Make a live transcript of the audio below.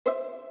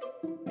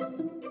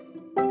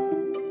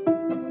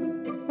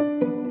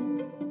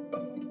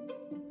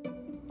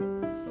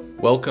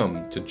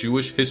Welcome to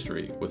Jewish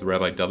History with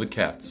Rabbi David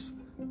Katz,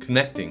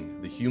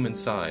 connecting the human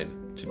side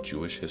to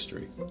Jewish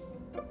history.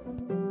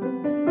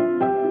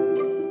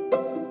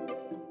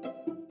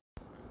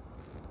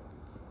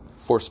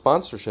 For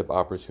sponsorship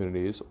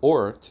opportunities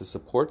or to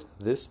support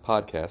this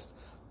podcast,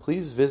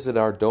 please visit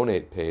our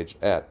donate page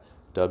at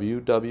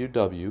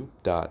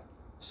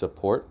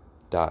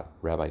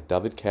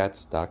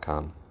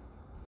www.support.rabbidavidkatz.com.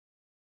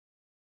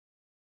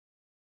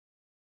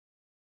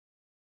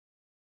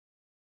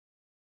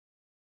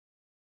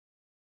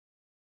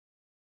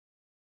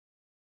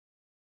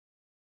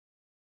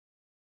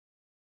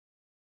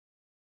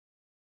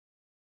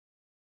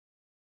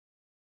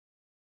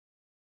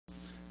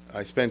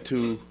 I spent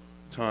 2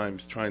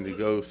 times trying to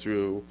go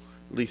through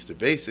at least the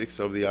basics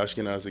of the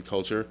Ashkenazi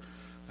culture.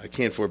 I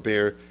can't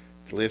forbear.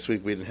 Last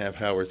week we didn't have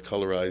Howard's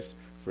colorized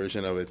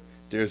version of it.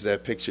 There's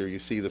that picture. You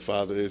see the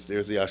fathers.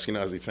 There's the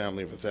Ashkenazi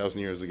family of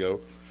 1,000 years ago.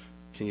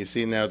 Can you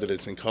see now that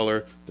it's in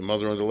color? The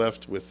mother on the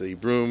left with the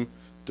broom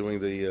doing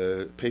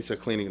the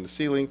Pesach cleaning in the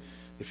ceiling.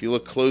 If you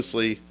look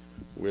closely,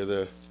 where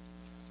the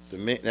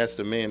man, that's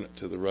the man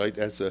to the right.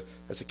 That's a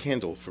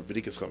candle for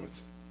B'dikas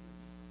Chametz.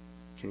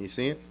 Can you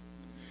see it?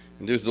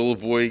 And there's the little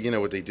boy, you know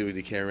what they do,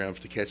 they carry around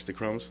to catch the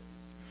crumbs.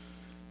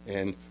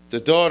 And the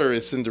daughter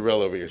is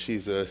Cinderella over here.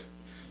 She's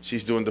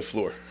doing the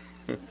floor.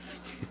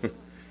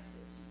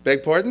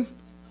 Beg pardon?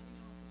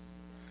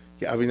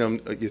 Yeah, I mean,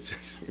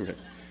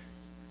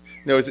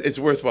 no, it's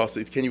worthwhile.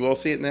 Can you all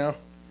see it now?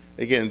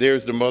 Again,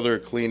 there's the mother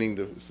cleaning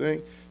the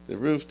thing, the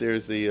roof.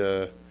 There's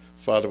the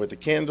father with the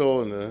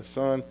candle and the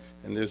son.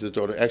 And there's the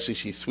daughter. Actually,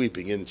 she's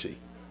sweeping, isn't she?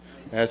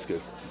 That's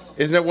good.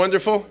 Isn't that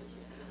wonderful?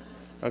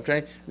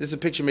 Okay, this is a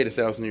picture made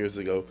 1,000 years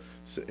ago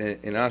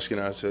in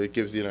Ashkenaz, so it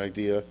gives you an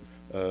idea,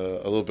 a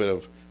little bit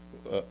of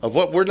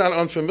what we're not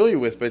unfamiliar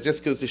with, but it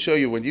just goes to show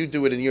you when you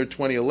do it in year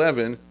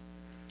 2011,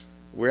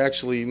 we're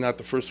actually not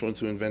the first ones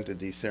who invented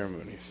these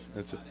ceremonies.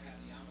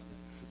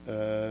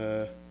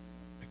 I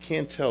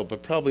can't tell,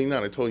 but probably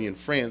not. I told you in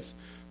France,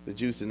 the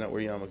Jews did not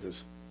wear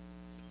yarmulkes,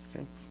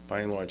 okay,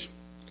 by and large.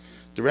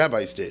 The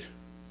rabbis did,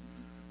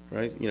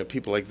 right? You know,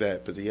 people like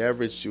that, but the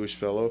average Jewish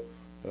fellow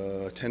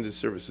attended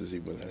services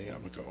even without a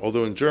yarmulke.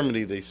 Although in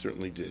Germany they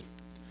certainly did.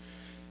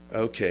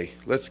 Okay,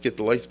 let's get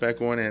the lights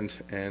back on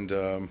and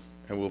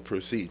we'll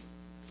proceed.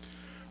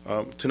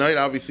 Tonight,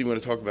 obviously, we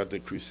want to talk about the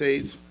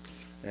Crusades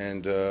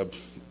and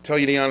tell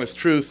you the honest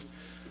truth.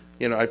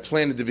 You know, I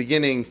planned at the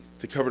beginning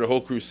to cover the whole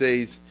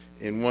Crusades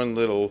in one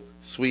little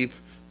sweep.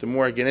 The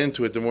more I get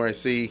into it, the more I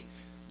see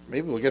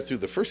maybe we'll get through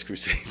the first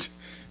Crusade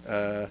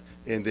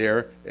in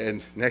there,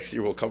 and next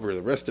year we'll cover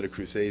the rest of the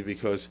Crusade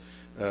because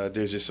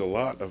there's just a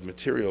lot of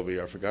material over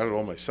here. I forgot it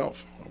all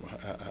myself,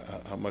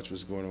 how much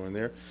was going on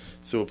there.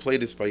 So we'll play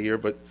this by ear,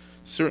 but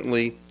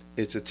certainly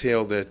it's a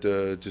tale that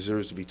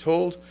deserves to be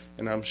told,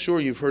 and I'm sure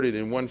you've heard it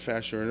in one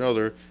fashion or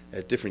another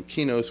at different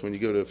keynotes. When you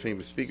go to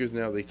famous speakers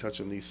now, they touch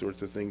on these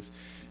sorts of things,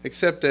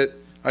 except that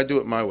I do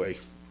it my way.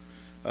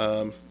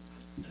 Now,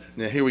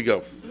 here we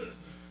go.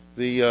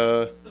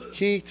 The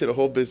key to the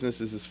whole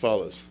business is as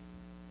follows.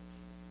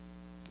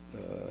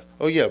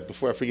 Oh, yeah,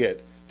 before I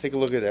forget, take a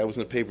look at that. It was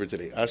in the paper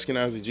today.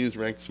 Ashkenazi Jews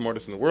ranked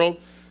smartest in the world.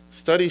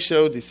 Studies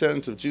show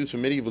descendants of Jews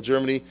from medieval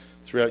Germany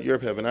throughout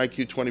Europe have an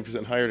IQ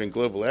 20% higher than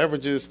global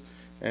averages.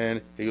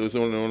 And he goes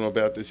on and on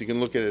about this. You can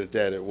look at it at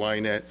that, at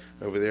Ynet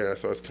over there. I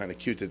thought it's kind of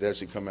cute that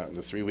should come out in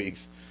the 3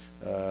 weeks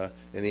in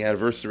the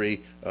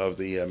anniversary of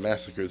the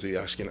massacres of the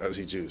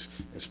Ashkenazi Jews.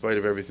 In spite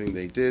of everything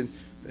they did,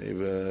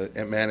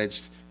 they've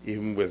managed,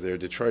 even with their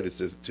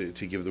detritus,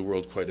 to give the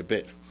world quite a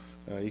bit.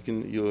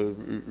 You'll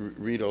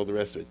read all the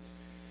rest of it.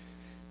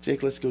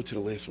 Jake, let's go to the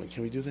last one.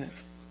 Can we do that?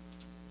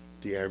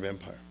 The Arab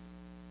Empire.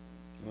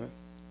 What?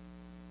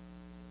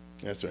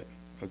 That's right.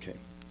 Okay.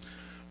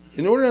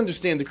 In order to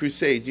understand the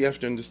Crusades, you have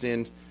to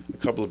understand a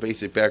couple of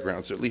basic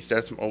backgrounds, or at least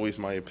that's always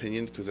my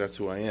opinion, because that's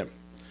who I am.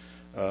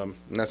 And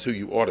that's who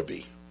you ought to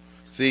be.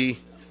 See,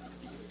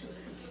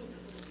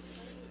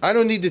 I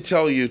don't need to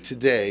tell you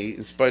today,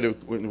 in spite of,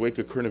 in the wake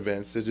of current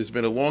events, that there's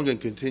been a long and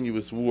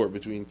continuous war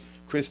between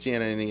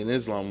Christianity and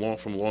Islam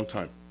from a long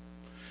time.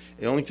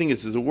 The only thing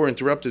is, there's a war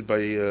interrupted by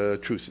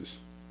truces.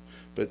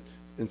 But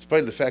in spite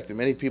of the fact that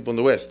many people in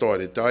the West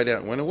thought it died out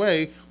and went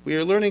away, we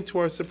are learning to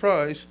our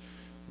surprise,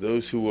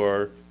 those who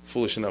are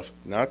foolish enough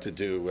not to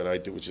do what I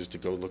do, which is to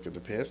go look at the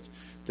past,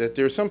 that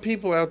there are some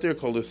people out there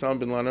called Osama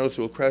bin Laden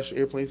who will crash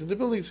airplanes into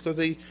buildings because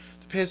the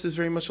past is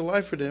very much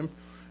alive for them,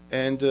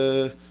 and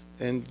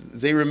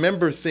they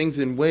remember things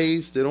in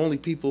ways that only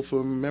people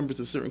from members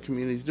of certain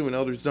communities do and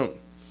others don't.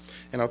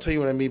 And I'll tell you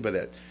what I mean by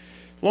that.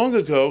 Long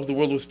ago, the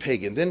world was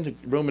pagan. Then the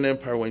Roman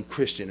Empire went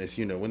Christian, as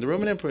you know. When the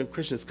Roman Empire went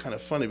Christian, it's kind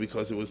of funny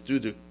because it was due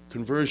to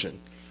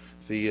conversion.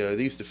 They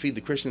used to feed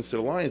the Christians to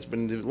the lions, but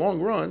in the long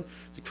run,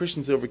 the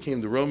Christians overcame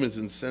the Romans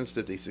in the sense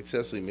that they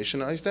successfully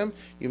missionized them.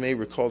 You may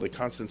recall that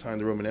Constantine,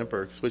 the Roman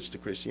Emperor, switched to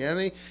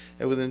Christianity,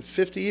 and within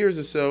 50 years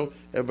or so,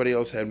 everybody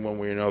else had one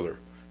way or another.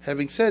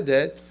 Having said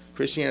that,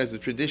 Christianity has a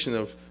tradition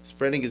of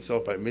spreading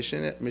itself by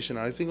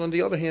missionizing, on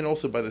the other hand,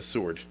 also by the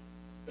sword.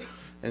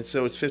 And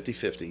so it's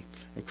 50-50.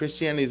 And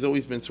Christianity has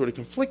always been sort of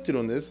conflicted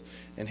on this,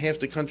 and half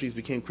the countries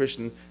became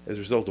Christian as a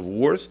result of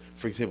wars,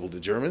 for example, the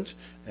Germans,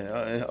 and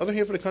the other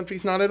half of the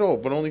countries not at all,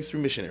 but only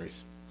through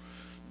missionaries.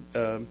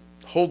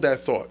 Hold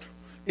that thought.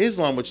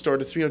 Islam, which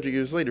started 300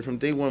 years later, from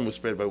day one was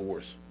spread by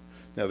wars.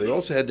 Now, they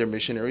also had their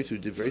missionaries who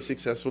did very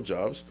successful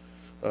jobs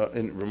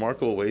in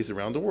remarkable ways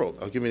around the world.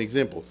 I'll give you an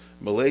example.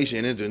 Malaysia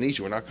and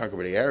Indonesia were not conquered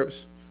by the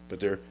Arabs, but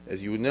they're,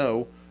 as you would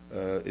know,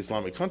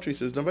 Islamic countries,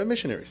 so it was done by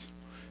missionaries.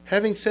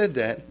 Having said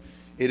that,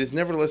 it is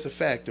nevertheless a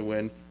fact that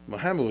when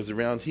Muhammad was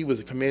around, he was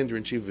a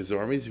commander-in-chief of his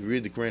armies. If you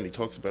read the Quran, he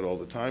talks about it all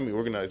the time. He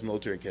organized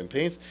military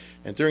campaigns,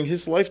 and during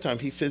his lifetime,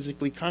 he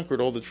physically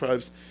conquered all the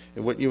tribes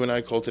in what you and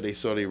I call today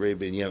Saudi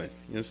Arabia and Yemen.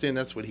 You understand?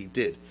 That's what he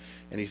did.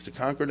 And he used to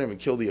conquer them and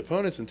kill the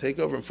opponents and take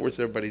over and force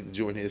everybody to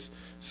join his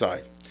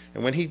side.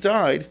 And when he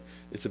died,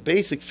 it's a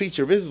basic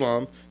feature of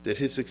Islam that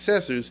his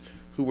successors,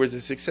 who were the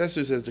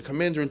successors as the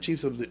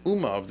commander-in-chiefs of the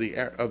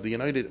Ummah, of the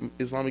United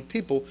Islamic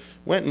People,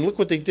 went and look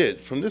what they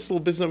did. From this little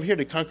business over here,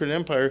 they conquered an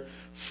empire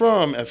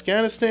from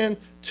Afghanistan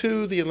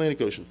to the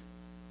Atlantic Ocean.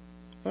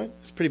 Right?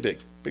 It's pretty big,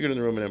 bigger than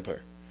the Roman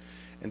Empire.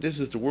 And this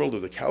is the world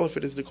of the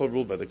Caliphate, as they're called,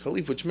 ruled by the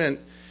Caliph, which meant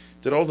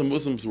that all the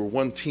Muslims were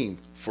one team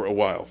for a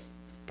while.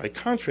 By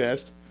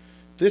contrast,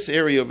 this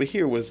area over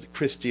here was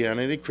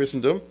Christianity,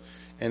 Christendom,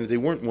 and they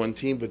weren't one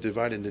team, but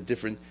divided into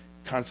different,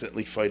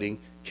 constantly fighting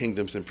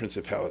kingdoms and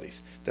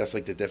principalities. That's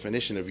like the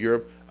definition of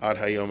Europe, ad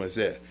hayom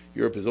hazeh.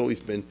 Europe has always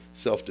been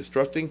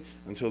self-destructing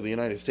until the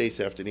United States,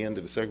 after the end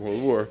of the Second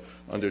World War,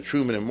 under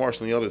Truman and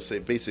Marshall and the others,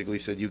 basically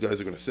said, you guys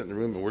are going to sit in the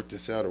room and work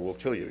this out or we'll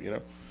kill you, you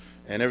know.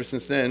 And ever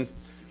since then,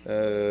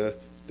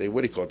 they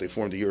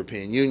formed the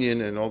European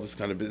Union and all this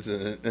kind of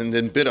business, and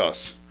then bit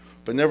us.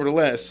 But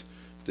nevertheless,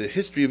 the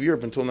history of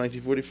Europe until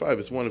 1945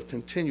 is one of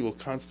continual,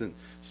 constant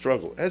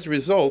struggle. As a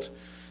result,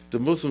 the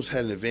Muslims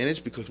had an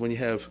advantage because when you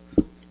have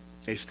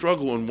a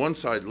struggle on one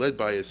side led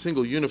by a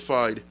single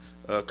unified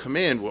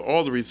command where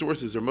all the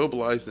resources are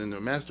mobilized in a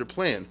master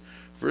plan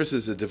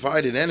versus a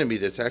divided enemy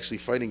that's actually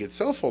fighting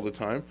itself all the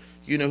time,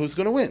 you know who's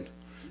going to win.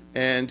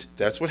 And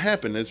that's what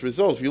happened. As a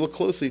result, if you look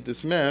closely at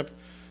this map,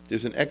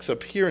 there's an X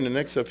up here and an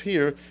X up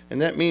here,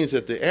 and that means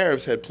that the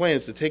Arabs had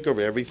plans to take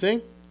over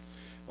everything.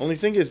 Only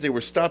thing is they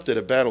were stopped at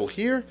a battle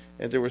here,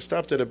 and they were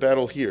stopped at a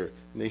battle here,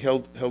 and they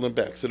held them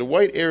back. So the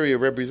white area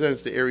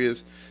represents the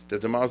areas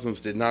that the Muslims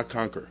did not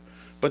conquer.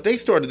 But they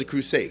started the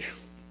crusade.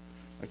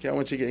 Okay, I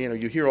want you to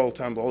get, you hear all the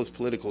time all this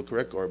political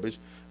correct garbage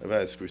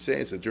about this crusade.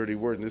 It's a dirty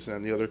word and this and that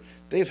and the other.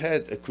 They've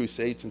had a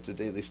crusade since the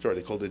day they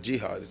started, called the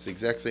jihad. It's the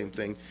exact same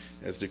thing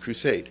as the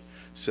crusade.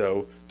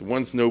 So the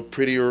one's no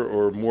prettier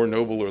or more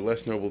noble or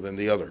less noble than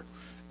the other.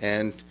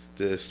 And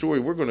the story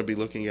we're going to be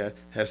looking at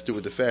has to do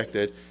with the fact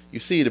that you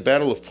see the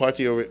Battle of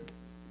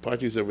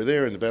Poitiers over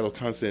there and the Battle of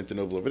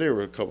Constantinople over there,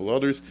 were a couple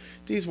others.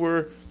 These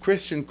were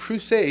Christian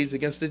crusades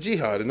against the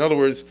jihad. In other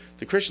words,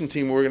 the Christian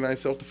team organized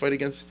itself to fight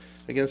against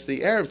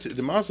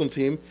the Muslim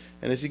team,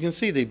 and as you can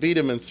see, they beat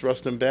them and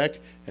thrust them back.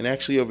 And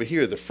actually over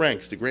here, the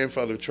Franks, the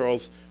grandfather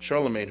of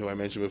Charlemagne, who I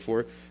mentioned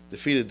before,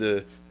 defeated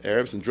the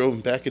Arabs and drove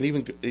them back, and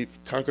even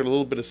conquered a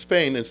little bit of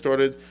Spain and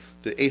started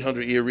the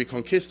 800-year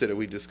Reconquista that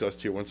we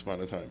discussed here once upon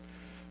a time.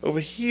 Over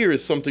here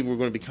is something we're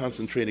going to be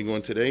concentrating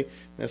on today,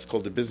 and that's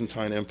called the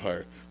Byzantine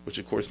Empire, which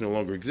of course no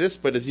longer exists,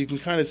 but as you can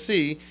kind of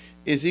see,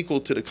 is equal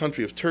to the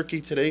country of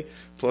Turkey today,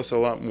 plus a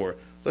lot more.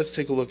 Let's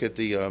take a look at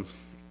the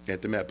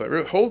map. But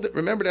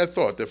remember that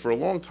thought, that for a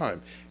long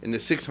time, in the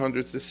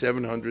 600s, the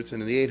 700s,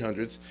 and in the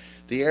 800s,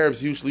 the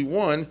Arabs usually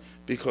won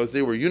because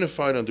they were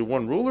unified under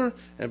one ruler,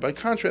 and by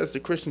contrast, the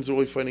Christians were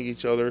always fighting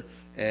each other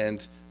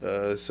and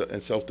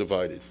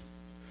self-divided.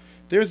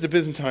 There's the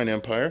Byzantine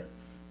Empire.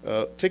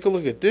 Take a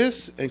look at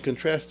this and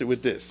contrast it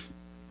with this,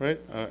 right?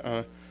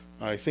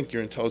 I think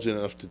you're intelligent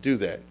enough to do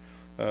that.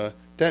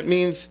 That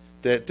means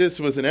that this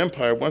was an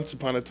empire once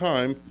upon a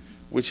time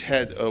which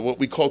had what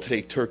we call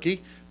today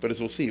Turkey, but as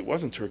we'll see, it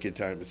wasn't Turkey at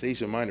the time. It's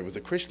Asia Minor. It was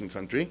a Christian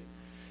country.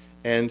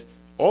 And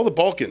all the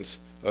Balkans,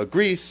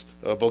 Greece,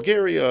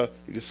 Bulgaria,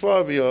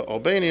 Yugoslavia,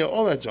 Albania,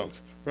 all that junk,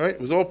 right?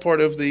 It was all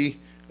part of the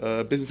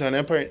Byzantine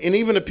Empire, and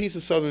even a piece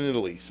of southern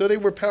Italy. So they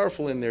were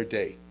powerful in their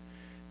day.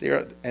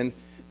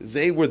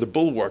 They were the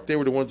bulwark. They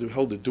were the ones who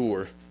held the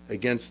door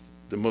against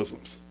the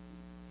Muslims.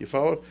 You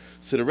follow?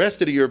 So the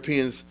rest of the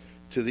Europeans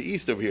to the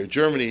east over here,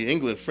 Germany,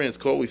 England, France,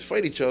 could always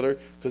fight each other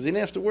because they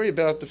didn't have to worry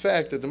about the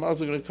fact that the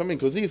Muslims are going to come in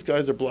because these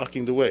guys are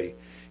blocking the way.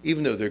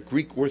 Even though they're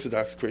Greek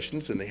Orthodox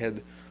Christians and they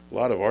had a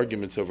lot of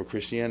arguments over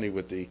Christianity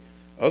with the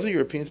other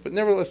Europeans, but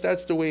nevertheless,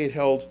 that's the way it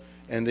held,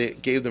 and they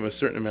gave them a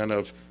certain amount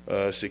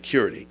of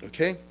security,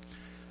 okay?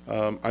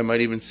 I might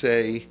even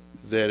say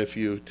that if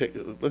you take,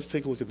 let's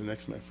take a look at the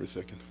next map for a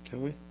second,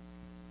 can we?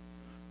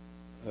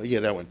 Yeah,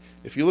 that one.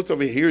 If you look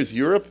over here, here's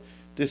Europe.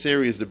 This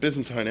area is the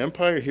Byzantine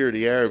Empire. Here are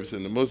the Arabs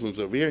and the Muslims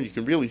over here, and you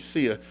can really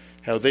see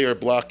how they are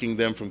blocking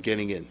them from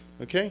getting in,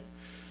 okay?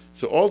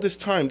 So all this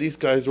time, these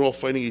guys are all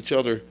fighting each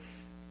other,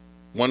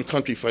 one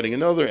country fighting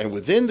another, and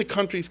within the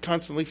countries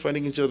constantly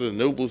fighting each other, the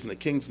nobles and the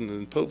kings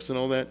and the popes and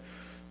all that.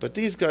 But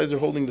these guys are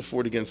holding the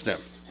fort against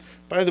them.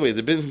 By the way,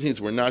 the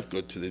Byzantines were not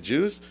good to the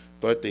Jews,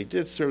 but they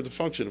did serve the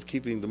function of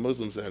keeping the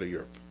Muslims out of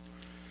Europe.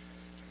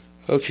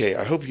 Okay,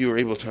 I hope you were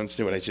able to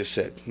understand what I just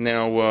said.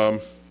 Now, I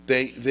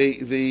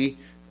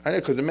know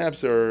because the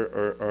maps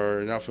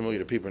are not familiar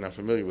to people, are not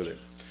familiar with it.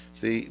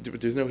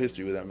 There's no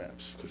history without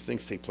maps, because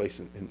things take place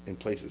in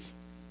places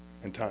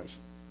and times.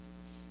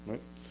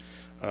 Right?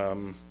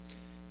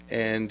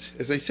 And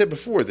as I said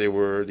before,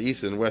 the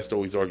East and West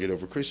always argued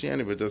over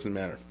Christianity, but it doesn't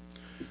matter.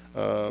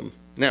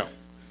 Now,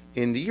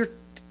 in the year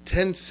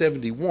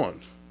 1071,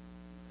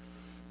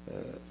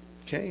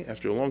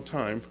 after a long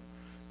time,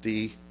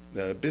 the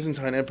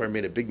Byzantine Empire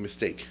made a big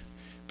mistake.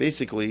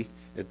 Basically,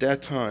 at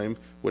that time,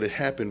 what had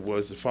happened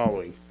was the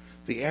following.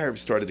 The Arabs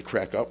started to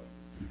crack up,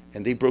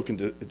 and they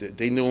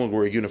they no longer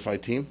were a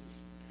unified team,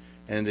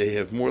 and they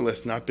have more or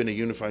less not been a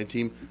unified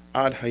team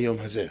ad hayom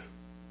hazeh.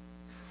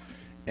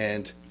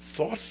 And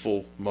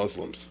thoughtful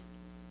Muslims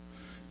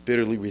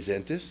bitterly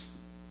resent this,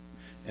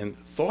 and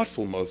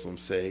thoughtful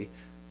Muslims say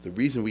the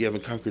reason we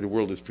haven't conquered the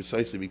world is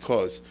precisely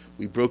because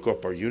we broke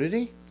up our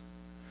unity,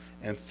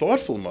 and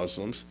thoughtful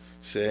Muslims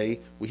say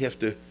we have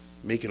to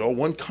make it all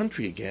one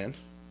country again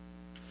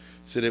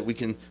so that we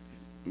can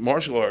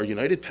marshal our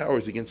united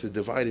powers against the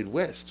divided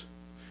West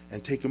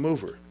and take them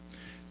over.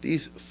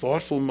 These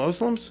thoughtful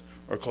Muslims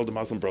are called the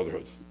Muslim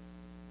Brotherhood.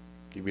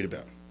 You read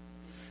about.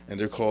 And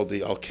they're called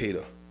the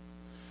Al-Qaeda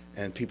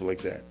and people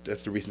like that.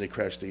 That's the reason they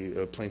crashed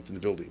the planes in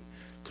the building,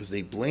 because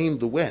they blamed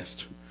the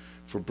West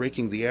for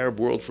breaking the Arab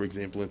world, for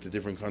example, into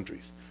different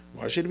countries.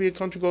 Why should it be a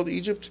country called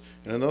Egypt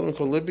and another one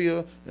called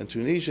Libya and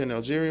Tunisia and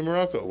Algeria and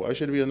Morocco? Why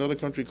should it be another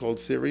country called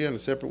Syria and a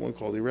separate one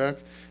called Iraq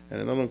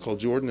and another one called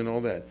Jordan and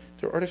all that?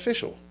 They're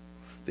artificial.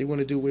 They want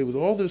to do away with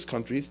all those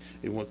countries.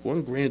 They want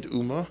one grand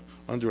ummah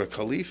under a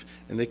caliph,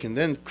 and they can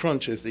then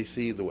crunch as they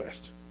see the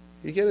West.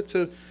 You get it?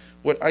 So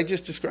what I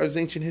just described as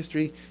ancient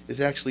history is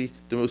actually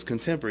the most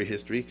contemporary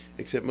history,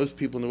 except most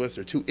people in the West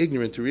are too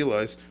ignorant to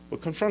realize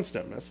what confronts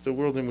them. That's the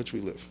world in which we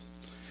live.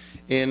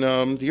 In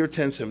the year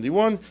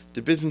 1071,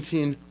 the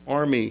Byzantine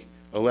army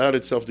allowed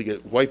itself to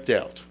get wiped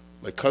out,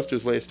 like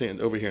Custer's last stand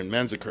over here in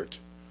Manzikert.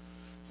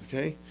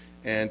 Okay?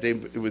 And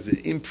it was an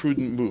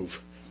imprudent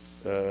move.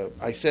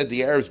 I said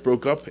the Arabs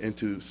broke up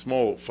into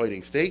small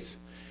fighting states,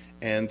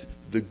 and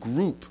the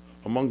group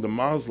among the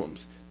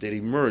Muslims that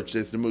emerged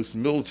as the most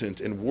militant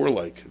and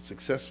warlike,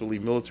 successfully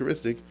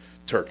militaristic,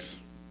 Turks.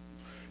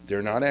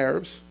 They're not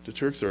Arabs. The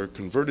Turks are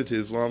converted to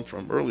Islam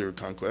from earlier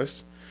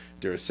conquests.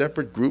 They're a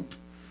separate group,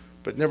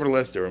 but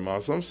nevertheless they're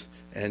Muslims,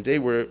 and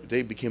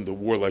they became the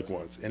warlike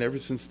ones. And ever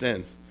since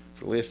then,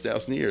 for the last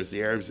 1,000 years,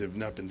 the Arabs have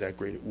not been that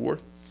great at war,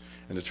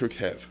 and the Turks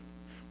have,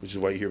 which is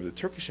why you hear of the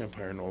Turkish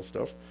Empire and all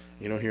stuff.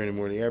 You don't hear any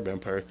more of the Arab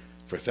Empire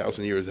for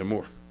 1,000 years and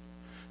more.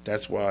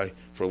 That's why,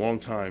 for a long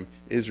time,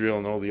 Israel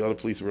and all the other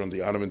places were under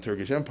the Ottoman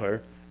Turkish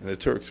Empire, and the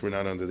Turks were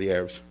not under the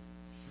Arabs.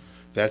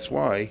 That's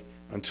why,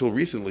 until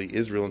recently,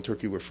 Israel and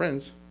Turkey were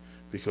friends,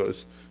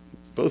 because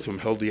both of them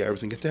held the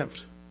Arabs in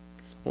contempt.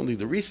 Only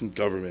the recent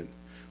government,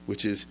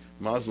 which is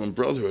Muslim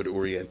Brotherhood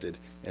oriented,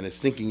 and is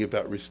thinking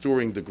about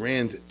restoring the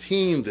grand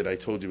team that I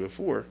told you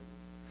before,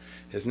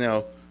 has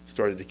now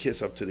started to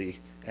kiss up to the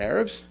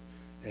Arabs,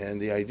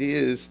 and the idea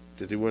is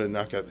that they want to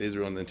knock out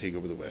Israel and then take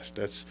over the West.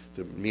 That's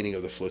the meaning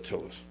of the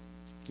flotillas.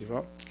 You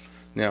know?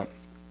 Now,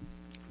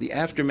 the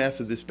aftermath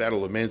of this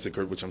battle of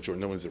Manzikert, which I'm sure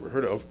no one's ever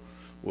heard of,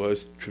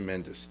 was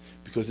tremendous,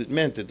 because it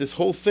meant that this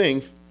whole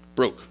thing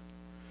broke.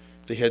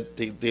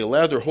 They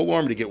allowed their whole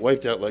army to get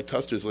wiped out like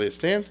Custer's last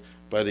stand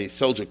by the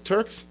Seljuk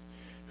Turks,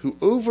 who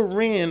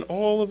overran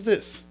all of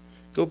this.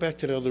 Go back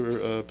to the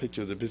other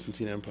picture of the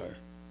Byzantine Empire.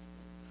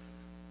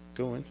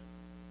 Go in.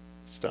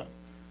 Stop.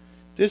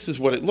 This is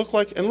what it looked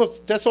like, and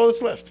look, that's all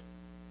that's left.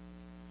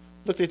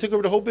 Look, they took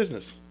over the whole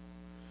business.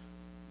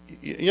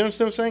 You understand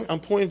what I'm saying? I'm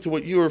pointing to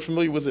what you are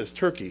familiar with as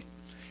Turkey.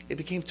 It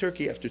became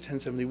Turkey after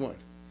 1071.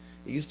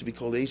 It used to be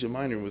called Asia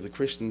Minor with a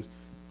Christian,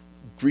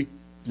 Greek,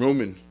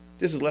 Roman.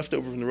 This is left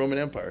over from the Roman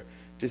Empire.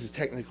 This is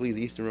technically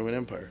the Eastern Roman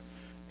Empire.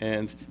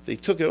 And they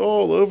took it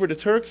all over to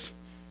Turks,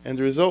 and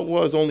the result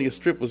was only a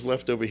strip was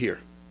left over here.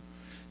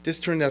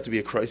 This turned out to be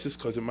a crisis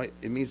because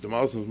it means the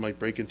Muslims might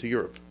break into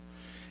Europe.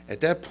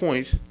 At that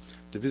point,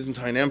 the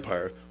Byzantine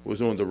Empire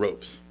was on the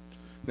ropes.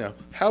 Now,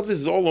 how this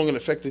is all going to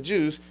affect the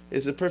Jews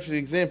is a perfect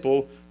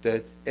example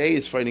that A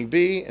is fighting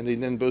B, and they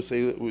then both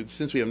say,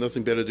 since we have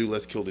nothing better to do,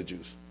 let's kill the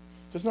Jews.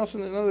 Because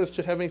none of this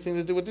should have anything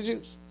to do with the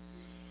Jews.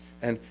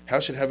 And how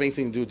should it have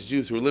anything to do with the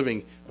Jews who are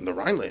living on the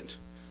Rhineland?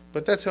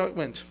 But that's how it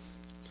went.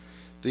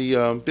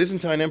 The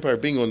Byzantine Empire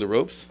being on the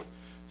ropes,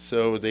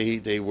 so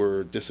they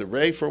were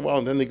disarray for a while,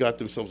 and then they got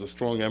themselves a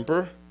strong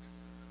emperor.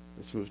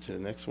 Let's move to the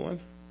next one.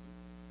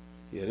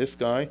 Yeah, this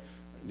guy,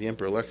 the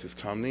Emperor Alexis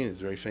Komnene,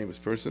 is a very famous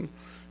person,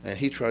 and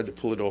he tried to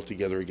pull it all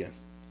together again.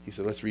 He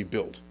said, let's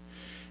rebuild.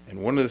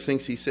 And one of the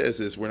things he says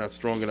is we're not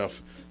strong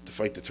enough to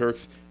fight the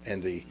Turks,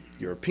 and the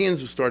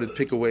Europeans started to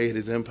pick away at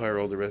his empire,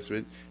 all the rest of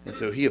it, and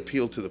so he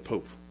appealed to the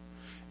Pope.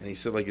 And he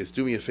said, like this,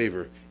 do me a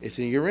favor. It's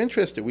in your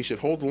interest that we should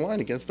hold the line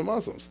against the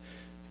Muslims.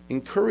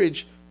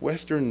 Encourage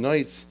Western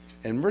knights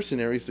and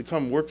mercenaries to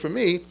come work for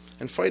me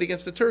and fight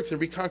against the Turks and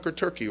reconquer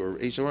Turkey or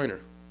Asia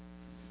Minor.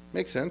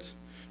 Makes sense.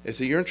 It's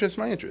your interest,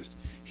 my interest.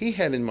 He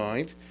had in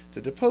mind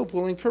that the Pope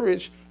will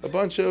encourage a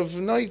bunch of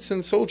knights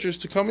and soldiers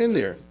to come in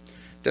there.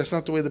 That's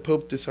not the way the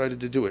Pope decided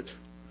to do it.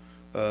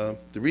 The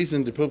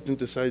reason the Pope didn't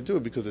decide to do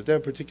it, because at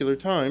that particular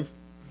time,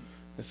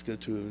 let's go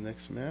to the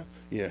next map.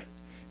 Yeah.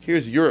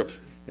 Here's Europe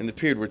in the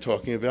period we're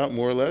talking about,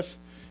 more or less.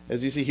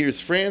 As you see, here's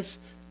France.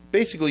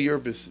 Basically,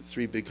 Europe is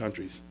three big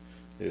countries.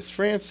 There's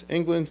France,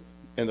 England,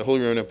 and the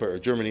Holy Roman Empire,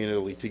 Germany and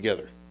Italy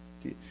together.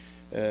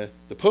 The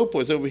Pope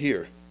was over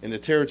here in the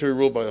territory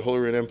ruled by the Holy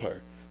Roman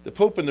Empire. The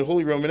Pope and the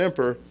Holy Roman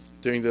Emperor,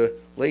 during the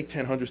late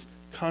 1000s,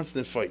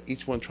 constant fight,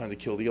 each one trying to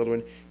kill the other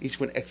one. Each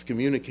one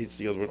excommunicates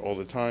the other one all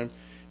the time.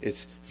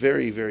 It's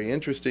very, very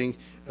interesting.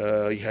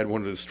 You had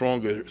one of the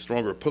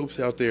stronger popes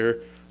out there.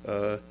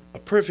 A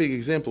perfect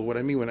example of what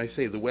I mean when I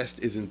say the West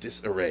is in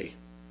disarray.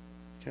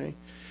 Okay?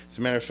 As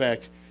a matter of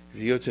fact,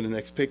 if you go to the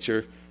next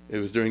picture, it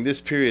was during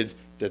this period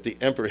that the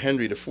Emperor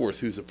Henry IV,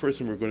 who's the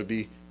person we're going to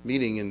be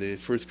meeting in the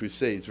First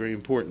Crusade, very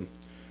important.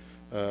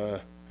 I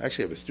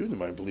actually have a student of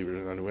mine, believe it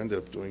or not, who ended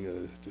up doing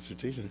a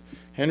dissertation.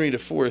 Henry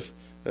IV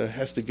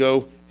has to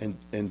go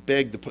and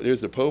beg,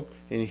 there's the Pope,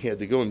 and he had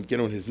to go and get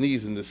on his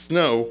knees in the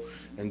snow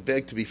and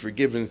beg to be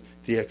forgiven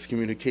the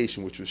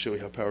excommunication, which would show you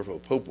how powerful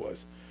the Pope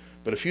was.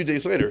 But a few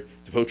days later,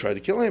 the Pope tried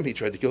to kill him, he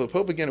tried to kill the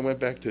Pope again, and went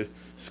back to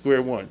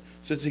square one.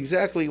 So it's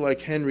exactly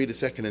like Henry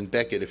II and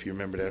Becket, if you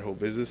remember that whole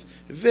business.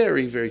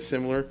 Very, very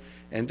similar,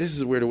 and this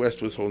is where the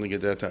West was holding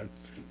at that time.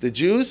 The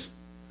Jews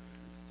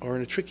are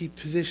in a tricky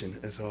position,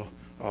 as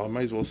I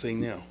might as well say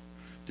now.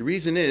 The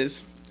reason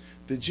is,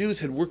 the Jews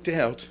had worked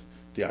out,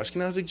 the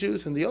Ashkenazic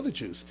Jews and the other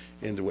Jews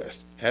in the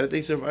West. How did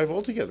they survive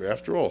altogether?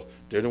 After all,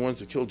 they're the ones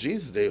who killed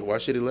Jesus. Why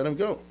should they let him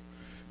go?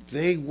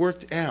 They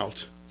worked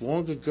out,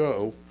 long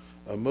ago,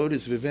 a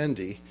modus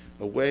vivendi,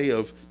 a way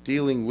of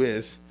dealing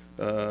with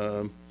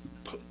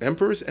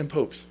emperors and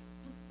popes.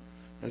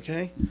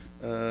 Okay?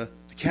 The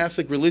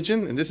Catholic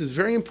religion, and this is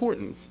very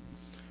important,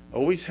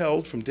 always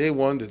held from day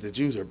one that the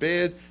Jews are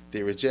bad.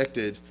 They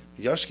rejected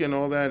Yashka and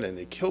all that, and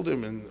they killed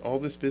him and all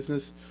this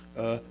business.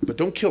 But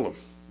don't kill them.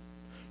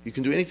 You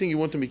can do anything you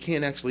want them. You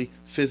can't actually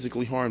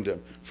physically harm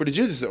them. For the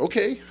Jews, they say,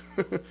 okay,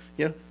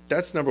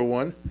 that's number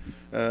one.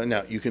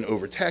 Now, you can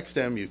overtax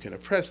them. You can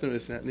oppress them,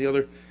 this, that, and the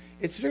other.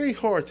 It's very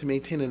hard to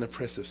maintain an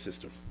oppressive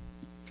system.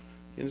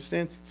 You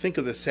understand? Think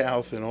of the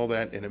South and all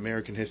that in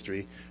American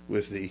history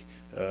with the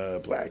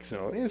blacks and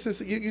all.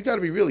 You got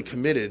to be really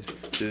committed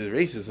to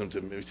racism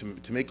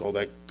to make all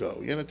that go.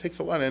 It takes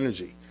a lot of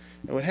energy.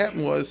 And what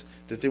happened was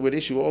that they would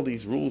issue all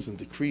these rules and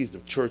decrees the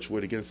church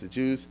would against the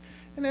Jews,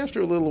 and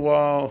after a little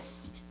while,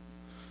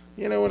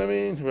 you know what I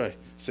mean? Right.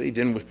 Say you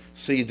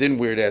didn't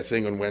wear that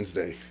thing on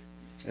Wednesday,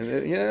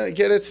 and I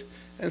get it.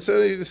 And so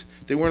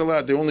they weren't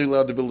allowed. They were only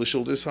allowed to build a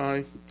shul this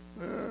high.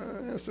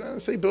 So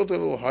they built it a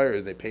little higher,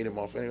 and they paid him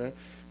off anyway.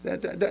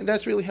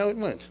 That's really how it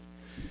went.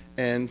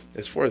 And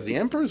as far as the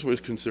emperors were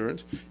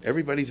concerned,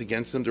 everybody's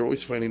against them. They're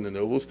always fighting the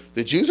nobles.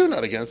 The Jews are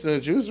not against them.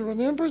 The Jews are on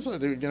the emperors.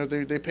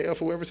 They pay off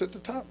whoever's at the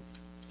top.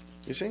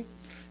 You see?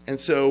 And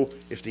so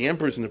if the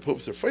emperors and the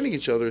popes are fighting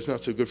each other, it's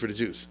not so good for the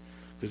Jews.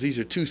 Because these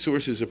are two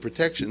sources of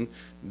protection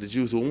the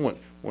Jews will want.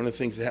 One of the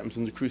things that happens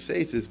in the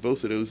Crusades is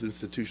both of those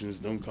institutions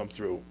don't come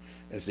through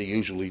as they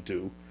usually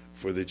do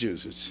for the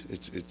Jews.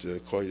 It's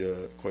quite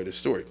a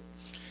story.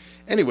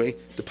 Anyway,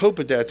 the Pope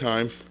at that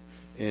time,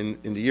 in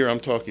the year I'm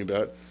talking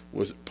about,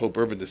 was Pope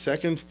Urban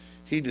II.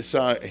 He's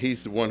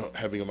the one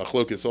having a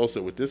machlokas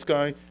also with this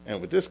guy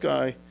and with this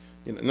guy.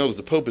 Notice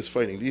the Pope is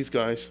fighting these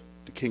guys,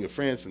 the King of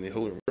France and the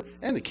Holy Roman,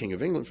 and the King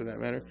of England for that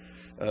matter.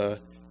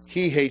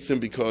 He hates him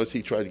because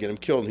he tried to get him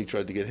killed, and he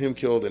tried to get him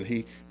killed, and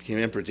he became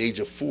emperor at the age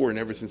of 4, and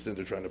ever since then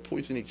they're trying to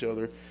poison each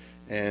other.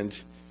 And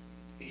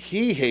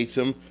he hates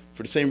him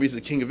for the same reason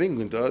the King of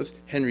England does,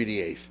 Henry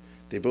VIII.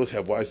 They both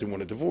have wives they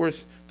want a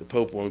divorce. The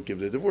Pope won't give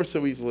the divorce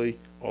so easily,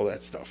 all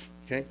that stuff.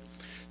 Okay?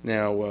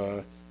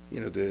 Now,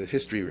 the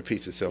history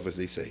repeats itself, as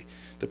they say.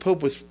 The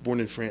Pope was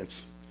born in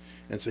France,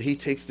 and so he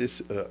takes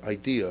this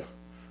idea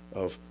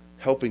of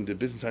helping the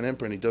Byzantine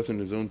Emperor, and he does it in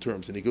his own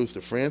terms. And he goes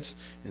to France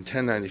in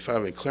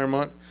 1095 in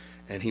Clermont,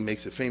 and he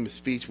makes a famous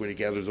speech where he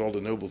gathers all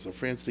the nobles of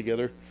France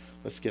together.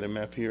 Let's get a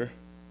map here.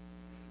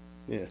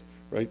 Yeah,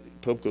 right?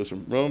 Pope goes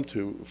from Rome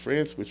to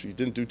France, which he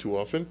didn't do too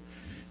often,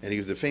 and he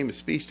gives a famous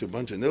speech to a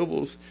bunch of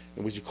nobles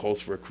in which he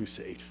calls for a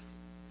crusade,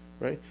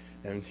 right?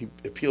 And he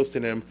appeals to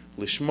them,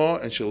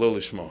 lishma and shelo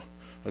lishma.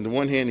 On the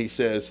one hand, he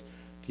says,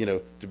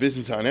 the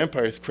Byzantine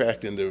Empire is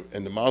cracked, and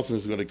the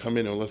Muslims are going to come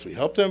in unless we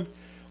help them.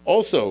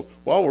 Also,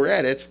 while we're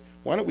at it,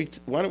 why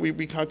don't we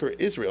reconquer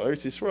Israel,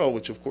 Eretz Yisrael,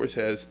 which of course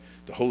has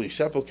the Holy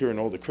Sepulchre and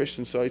all the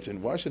Christian sites,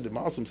 and why should the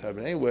Muslims have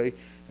it anyway?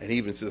 And he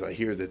even says, I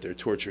hear that they're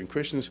torturing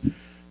Christians.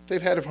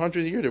 They've had it for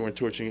hundreds of years. They weren't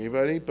torturing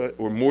anybody,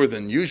 or more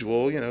than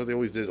usual. They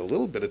always did a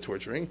little bit of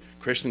torturing.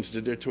 Christians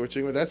did their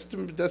torturing. But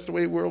that's the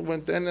way the world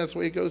went then. That's the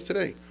way it goes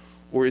today.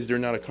 Or is there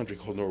not a country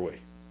called Norway?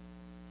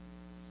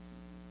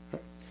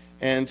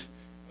 And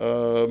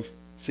so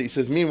he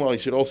says, meanwhile, he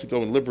should also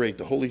go and liberate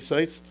the holy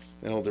sites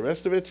and all the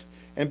rest of it.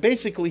 And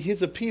basically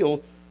his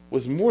appeal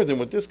was more than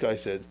what this guy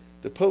said.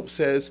 The Pope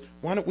says,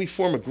 why don't we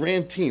form a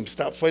grand team,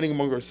 stop fighting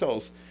among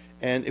ourselves,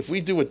 and if we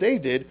do what they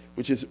did,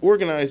 which is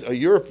organize a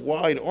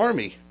Europe-wide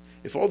army,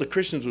 if all the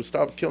Christians would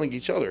stop killing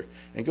each other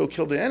and go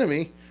kill the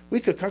enemy,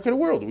 we could conquer the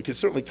world. We could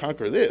certainly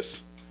conquer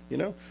this.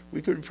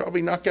 We could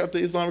probably knock out the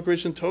Islamic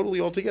religion totally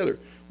altogether,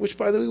 which,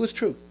 by the way, was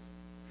true.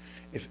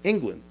 If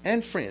England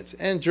and France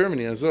and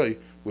Germany and Israel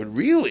would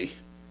really,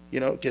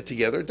 get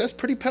together, that's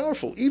pretty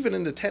powerful, even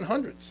in the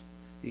 1000s.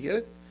 You get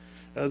it?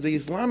 The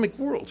Islamic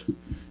world,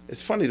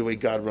 it's funny the way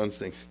God runs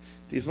things.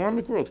 The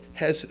Islamic world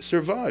has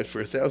survived for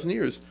 1,000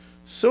 years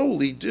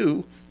solely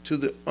due to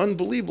the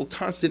unbelievable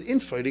constant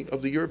infighting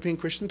of the European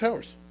Christian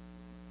powers.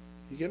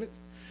 You get it?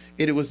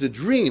 It was the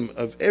dream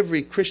of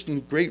every Christian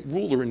great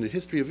ruler in the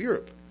history of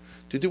Europe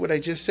to do what I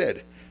just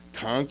said,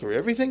 conquer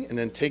everything and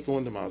then take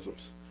on the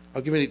Muslims.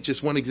 I'll give you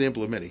just one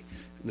example of many.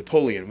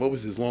 Napoleon, what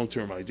was his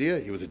long-term idea?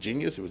 He was a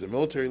genius. He was a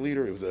military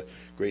leader. He was a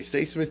great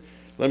statesman.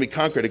 Let me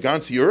conquer the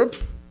ganze Europe,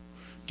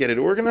 get it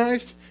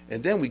organized,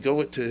 and then we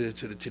go to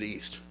the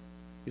east.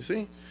 You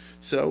see?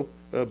 So,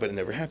 but it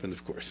never happened,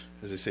 of course.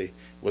 As I say, it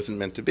wasn't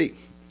meant to be.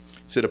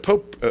 So the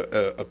Pope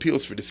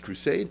appeals for this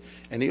crusade,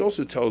 and he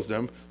also tells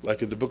them,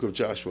 like in the book of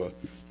Joshua,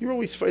 you're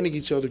always fighting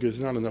each other because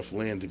there's not enough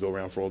land to go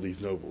around for all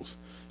these nobles.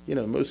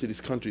 Most of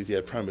these countries, you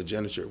have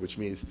primogeniture, which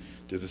means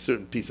there's a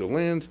certain piece of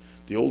land,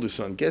 the oldest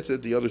son gets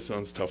it, the other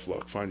son's tough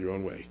luck, find your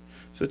own way.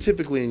 So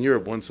typically in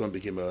Europe, one son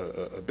became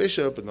a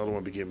bishop, another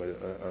one became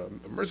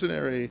a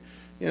mercenary,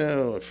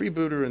 a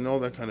freebooter, and all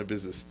that kind of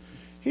business.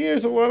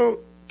 Here's a lot of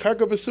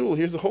Karka Basul,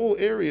 here's the whole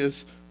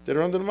areas that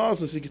are under the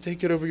Muslims, so you can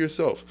take it over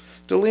yourself.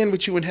 The land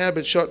which you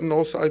inhabit, shut on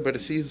all sides by the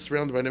seas,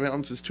 surrounded by the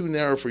mountains, is too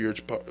narrow for your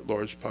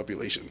large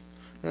population.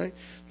 Right?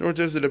 Nor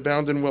does it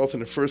abound in wealth,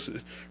 and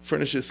it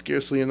furnishes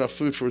scarcely enough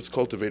food for its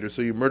cultivators,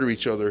 so you murder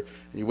each other,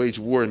 and you wage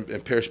war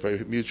and perish by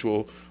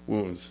mutual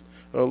wounds.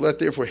 Let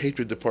therefore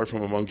hatred depart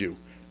from among you,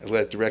 and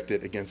let it direct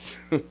it against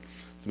the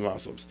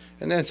Muslims.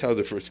 And that's how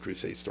the First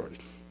Crusade started.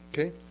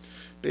 Okay?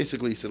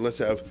 Basically, he said,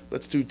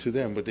 let's do to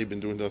them what they've been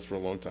doing to us for a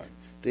long time.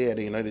 They had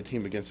a united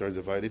team against our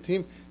divided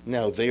team.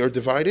 Now they are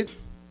divided,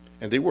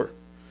 and they were.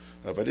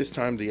 By this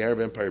time, the Arab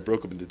Empire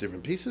broke up into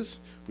different pieces,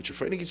 which are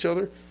fighting each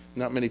other.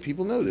 Not many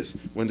people know this.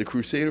 When the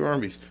Crusader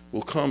armies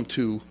will come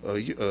to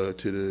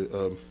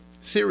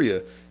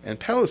Syria and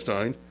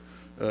Palestine,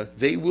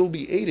 they will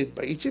be aided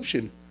by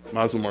Egyptian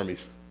Muslim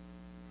armies.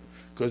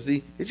 Because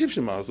the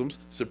Egyptian Muslims,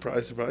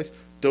 surprise, surprise,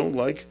 don't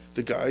like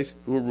the guys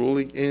who are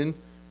ruling in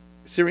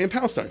Syria and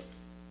Palestine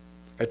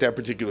at that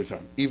particular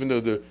time, even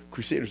though the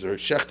Crusaders are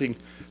shechting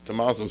the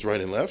Muslims right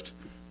and left.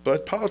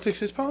 But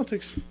politics is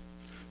politics.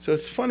 So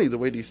it's funny the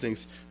way these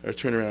things are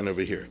turned around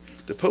over here.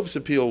 The Pope's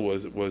appeal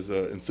was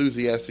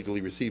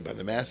enthusiastically received by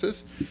the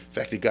masses. In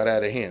fact, it got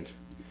out of hand.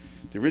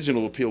 The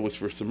original appeal was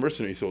for some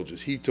mercenary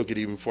soldiers. He took it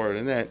even farther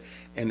than that,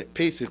 and it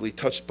basically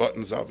touched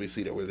buttons,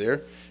 obviously, that were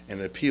there,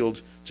 and it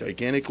appealed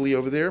gigantically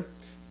over there.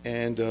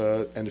 And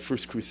the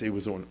First Crusade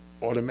was on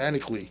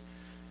automatically.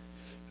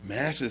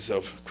 Masses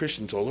of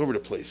Christians all over the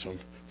place,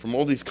 from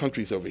all these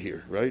countries over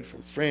here, right?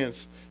 From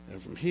France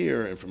and from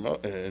here and from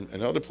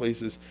and other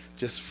places,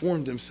 just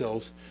formed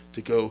themselves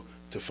to go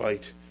to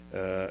fight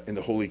in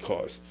the holy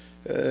cause.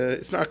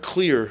 It's not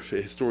clear for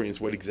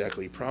historians what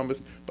exactly he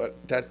promised, but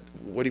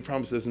what he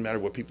promised doesn't matter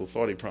what people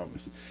thought he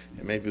promised.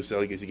 And maybe people say,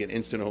 I guess you get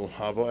instant olam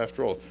haba.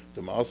 After all,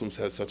 the Muslims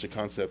had such a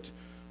concept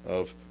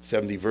of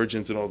 70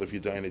 virgins and all if you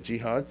die in a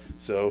jihad.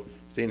 So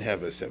they didn't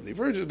have a 70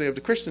 virgins. They have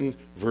the Christian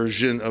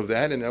version of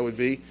that, and that would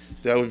be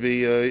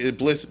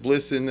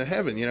bliss in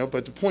heaven.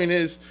 But the point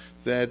is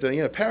that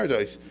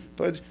paradise.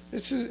 But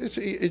it's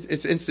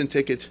instant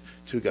ticket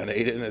to Gan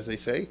Eden, as they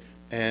say.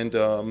 And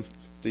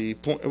the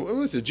point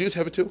was the Jews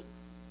have it too,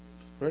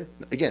 right?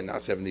 Again,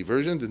 not 70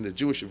 versions, and the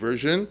Jewish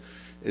version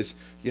is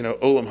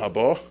olam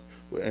haba.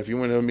 And if you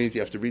want to know what it means,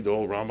 you have to read the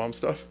whole Rambam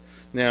stuff.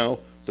 Now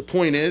the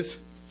point is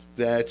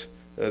that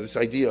this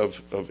idea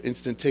of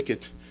instant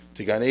ticket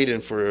to Gan Eden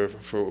for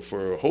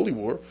a holy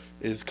war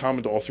is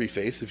common to all three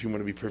faiths, if you want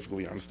to be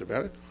perfectly honest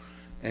about it.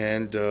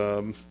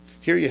 And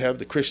here you have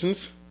the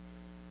Christians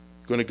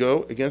going to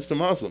go against the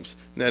Muslims.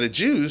 Now the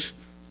Jews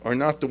are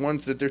not the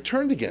ones that they're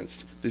turned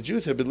against. The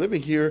Jews have been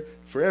living here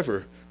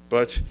forever,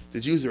 but the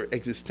Jews are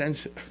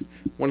existential.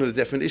 One of the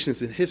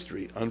definitions in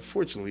history,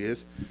 unfortunately,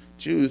 is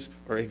Jews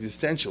are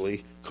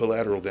existentially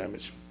collateral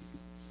damage.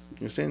 You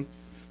understand?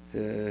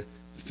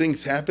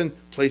 Things happen,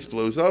 place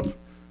blows up,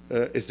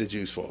 it's the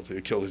Jews' fault. They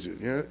kill the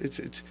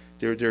Jews.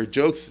 There are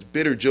jokes,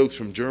 bitter jokes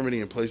from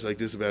Germany and places like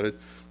this about it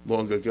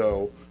long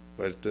ago,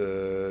 but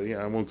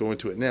I won't go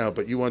into it now,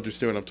 but you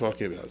understand what I'm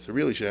talking about. So it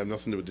really should have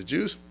nothing to do with the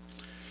Jews.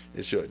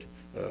 It should.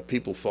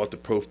 People thought the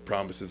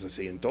promises,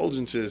 say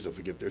indulgences, to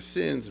forgive their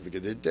sins, to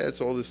forgive their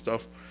debts, all this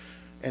stuff.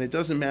 And it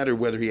doesn't matter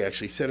whether he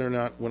actually said it or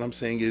not. What I'm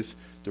saying is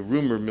the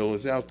rumor mill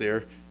is out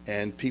there,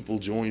 and people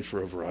join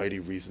for a variety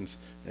of reasons,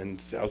 and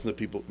thousands of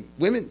people,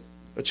 women,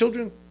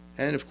 children,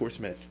 and of course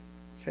men.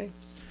 Okay?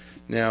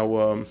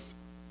 Now,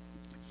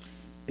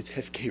 it's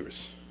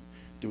hefkerus.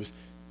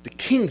 The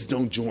kings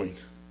don't join.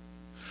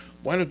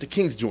 Why don't the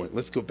kings join?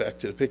 Let's go back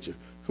to the picture.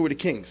 Who are the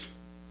kings?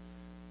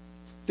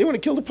 They want to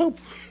kill the Pope.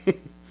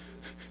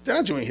 They're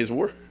not joining his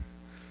war.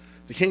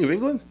 The King of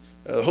England,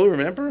 the Holy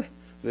Roman Emperor,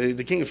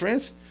 the King of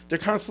France, they're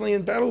constantly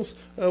in battles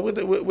with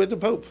the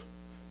Pope.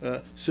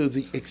 So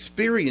the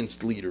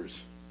experienced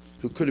leaders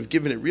who could have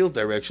given it real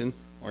direction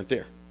aren't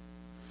there.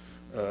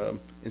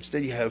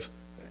 Instead, you have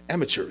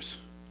amateurs.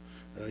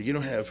 You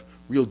don't have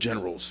real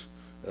generals.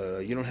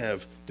 You don't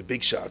have the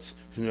big shots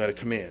who know how to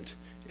command.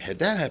 Had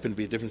that happened, it'd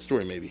be a different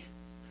story, maybe.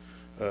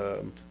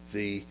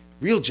 The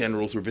real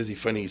generals were busy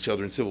fighting each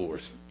other in civil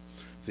wars.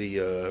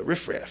 The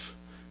riffraff,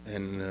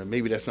 and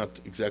maybe that's not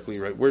exactly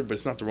the right word, but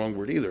it's not the wrong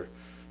word either.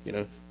 You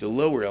know, the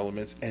lower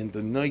elements and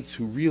the knights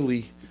who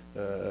really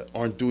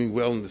aren't doing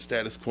well in the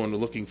status quo and are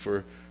looking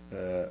for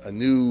a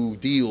new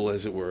deal,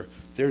 as it were.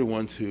 They're the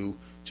ones who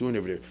join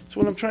over there. So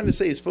what I'm trying to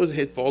say is, suppose it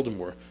hit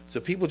Baltimore. So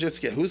people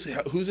just get,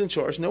 who's in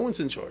charge? No one's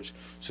in charge.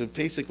 So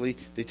basically,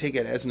 they take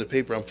out ads in the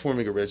paper, I'm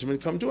forming a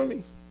regiment, come join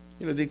me.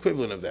 You know, the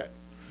equivalent of that.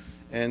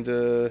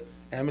 And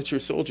amateur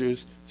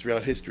soldiers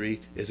throughout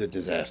history is a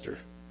disaster.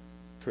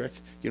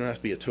 Correct? You don't have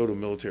to be a total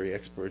military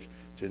expert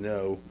to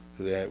know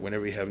that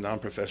whenever you have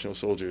non-professional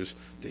soldiers,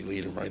 they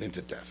lead them right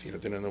into death. You know,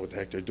 they don't know what the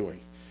heck they're doing.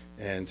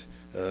 And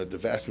the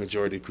vast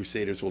majority of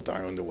crusaders will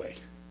die on the way.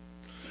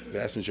 The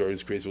vast majority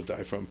of crusaders will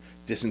die from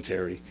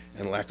dysentery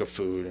and lack of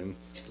food and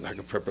lack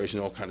of preparation,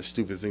 all kind of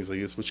stupid things like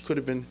this, which could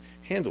have been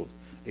handled.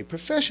 A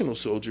professional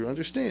soldier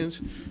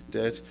understands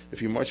that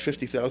if you march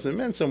 50,000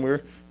 men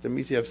somewhere, that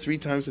means you have 3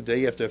 times a day,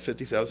 you have to have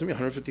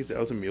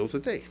 150,000 meals a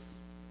day.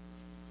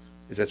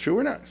 Is that true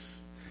or not?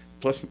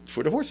 Plus,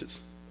 for the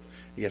horses,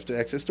 you have to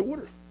access to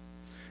water.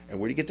 And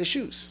where do you get the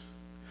shoes?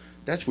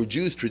 That's where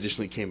Jews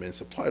traditionally came in and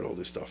supplied all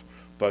this stuff.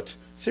 But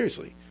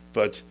seriously,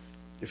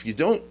 if you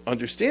don't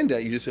understand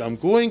that, you just say, I'm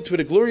going to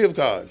the glory of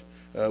God.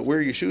 Where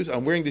are your shoes?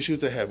 I'm wearing the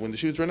shoes I have. When the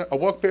shoes run out, I'll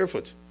walk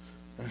barefoot.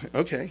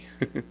 Okay.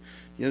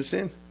 You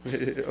understand?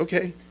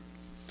 Okay.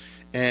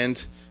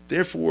 And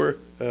therefore,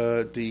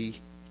 the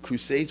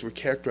Crusades were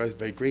characterized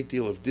by a great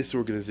deal of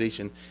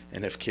disorganization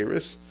and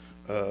hefkeris,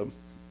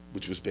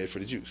 which was bad for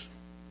the Jews.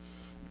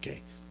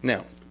 Okay.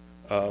 Now,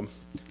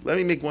 let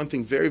me make one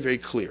thing very, very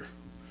clear.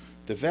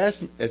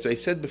 As I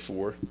said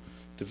before,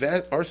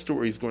 our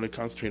story is going to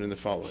concentrate on the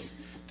following.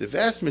 The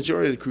vast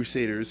majority of the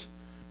Crusaders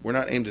were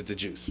not aimed at the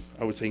Jews.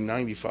 I would say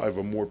 95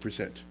 or more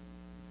percent.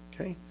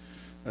 Okay?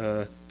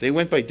 They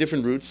went by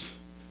different routes.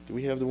 Do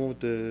we have the one with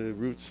the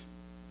routes?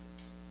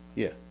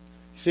 Yeah.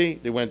 See,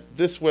 they went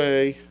this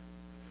way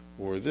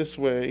or this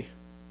way,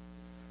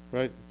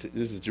 right?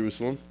 This is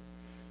Jerusalem.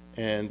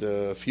 And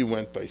a few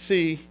went by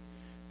sea.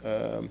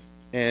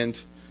 And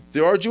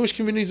there are Jewish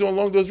communities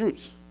along those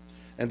routes,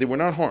 and they were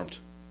not harmed.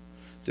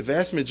 The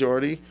vast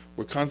majority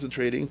were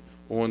concentrating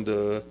on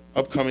the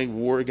upcoming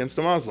war against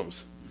the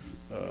Muslims.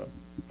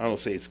 I don't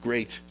say it's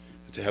great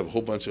to have a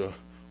whole bunch of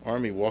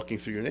army walking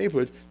through your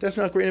neighborhood. That's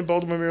not great in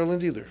Baltimore,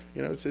 Maryland either.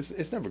 You know,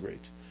 it's never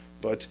great.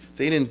 But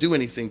they didn't do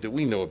anything that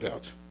we know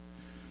about.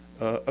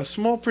 A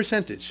small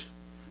percentage,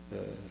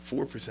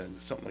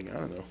 4%, something like, I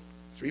don't know,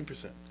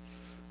 3%,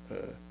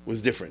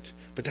 was different.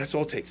 But that's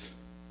all it takes.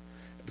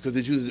 Because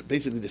the Jews are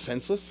basically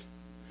defenseless.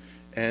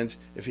 And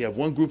if you have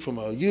one group from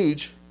a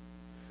huge,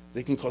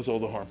 they can cause all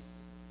the harm.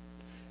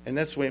 And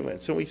that's the way it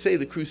went. So when we say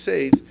the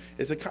Crusades,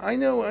 I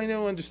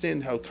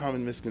understand how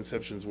common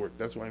misconceptions work.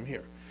 That's why I'm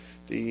here.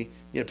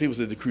 People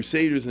say the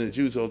Crusaders and the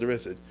Jews, all the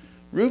rest of it.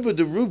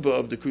 The Ruba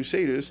of the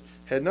Crusaders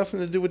had nothing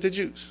to do with the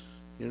Jews.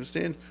 You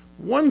understand?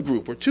 One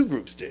group or two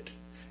groups did.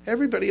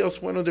 Everybody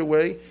else went on their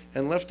way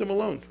and left them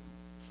alone.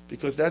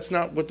 Because that's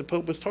not what the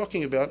Pope was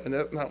talking about, and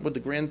that's not what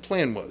the grand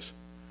plan was.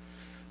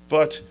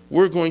 But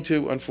we're going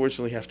to,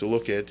 unfortunately, have to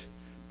look at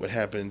what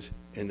happened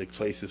in the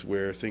places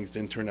where things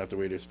didn't turn out the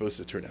way they're supposed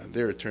to turn out.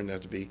 There it turned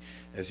out to be,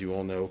 as you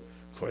all know,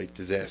 quite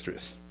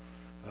disastrous.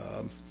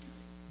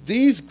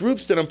 These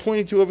groups that I'm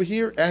pointing to over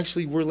here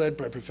actually were led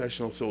by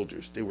professional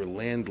soldiers. They were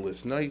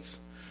landless knights,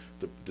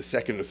 the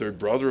second or third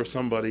brother of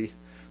somebody,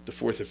 the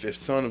fourth or fifth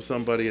son of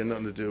somebody, had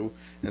nothing to do.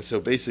 And so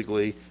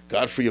basically,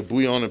 Godfrey of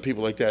Bouillon and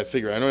people like that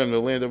figure, I don't have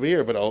no land over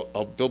here, but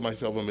I'll build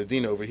myself a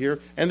Medina over here.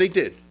 And they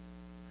did.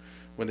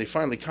 When they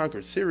finally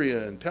conquered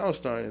Syria and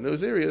Palestine and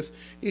those areas,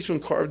 each one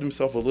carved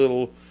himself a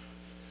little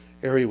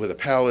area with a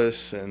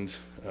palace and,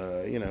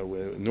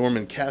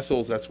 Norman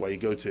castles. That's why you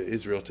go to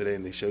Israel today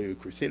and they show you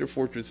Crusader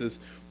fortresses.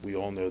 We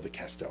all know the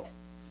Castel,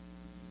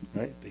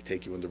 right? They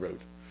take you on the road.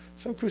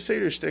 Some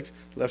Crusader shtick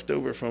left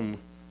over from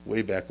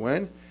way back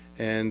when.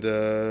 And,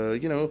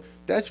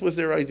 that was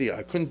their idea.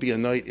 I couldn't be a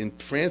knight in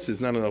France.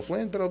 There's not enough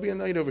land, but I'll be a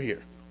knight over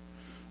here.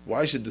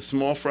 Why should the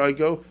small fry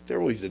go? They're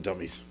always the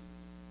dummies.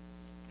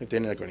 They're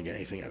not going to get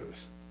anything out of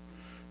this.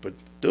 But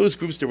those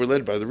groups that were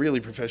led by the really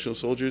professional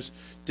soldiers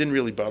didn't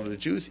really bother the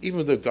Jews,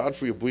 even though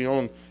Godfrey of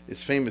Bouillon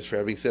is famous for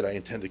having said, I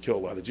intend to kill a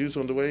lot of Jews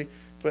on the way.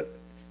 But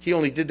he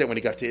only did that when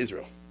he got to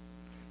Israel,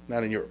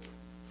 not in Europe.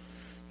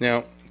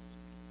 Now,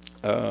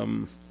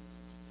 the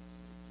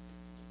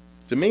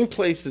main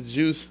place that the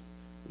Jews...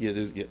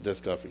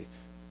 that's Godfrey.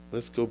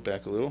 Let's go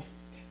back a little.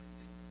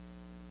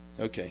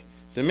 Okay.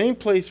 The main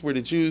place where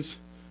the Jews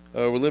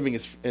were living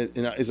is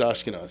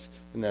Ashkenaz,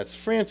 and that's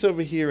France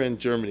over here and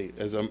Germany,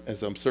 as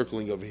I'm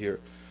circling over here,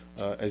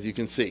 as you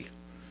can see.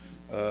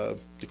 The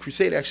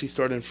crusade actually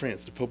started in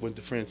France. The Pope went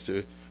to France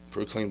to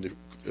proclaim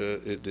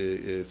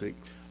the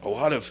a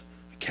lot of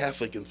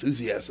Catholic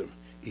enthusiasm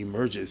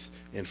emerges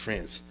in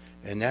France,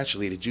 and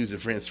naturally the Jews in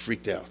France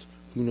freaked out.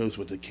 Who knows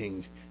what the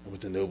king and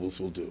what the nobles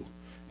will do?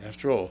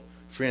 After all,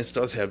 France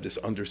does have this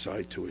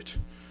underside to it.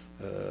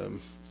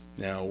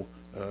 Now,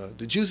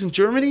 the Jews in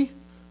Germany,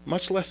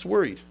 much less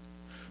worried.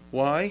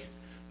 Why?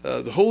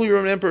 The Holy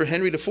Roman Emperor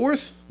Henry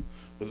IV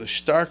was a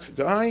stark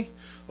guy,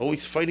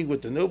 always fighting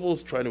with the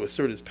nobles, trying to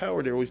assert his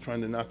power. They're always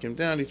trying to knock him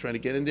down. He's trying to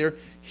get in there.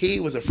 He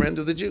was a friend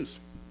of the Jews.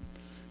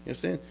 You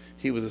understand?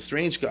 He was a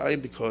strange guy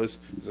because,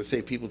 as I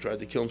say, people tried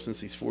to kill him since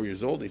he's 4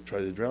 years old. They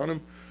tried to drown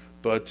him.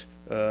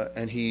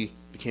 And he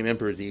became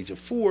emperor at the age of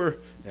 4,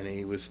 and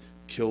he was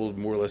killed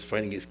more or less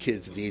fighting his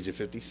kids at the age of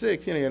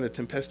 56. He had a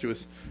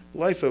tempestuous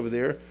life over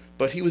there,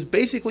 but he was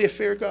basically a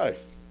fair guy.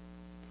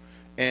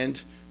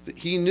 And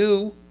he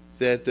knew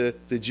that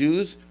the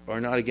Jews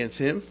are not against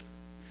him,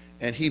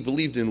 and he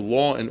believed in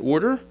law and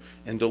order,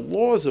 and the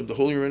laws of the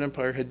Holy Roman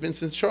Empire had been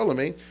since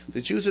Charlemagne.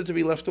 The Jews are to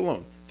be left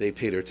alone. They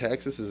pay their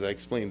taxes, as I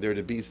explained. They're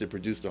the bees that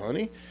produce the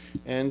honey,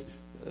 and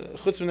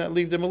chutz from that,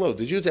 leave them alone.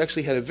 The Jews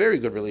actually had a very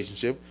good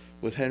relationship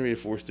with Henry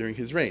IV during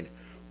his reign.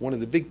 One of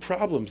the big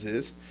problems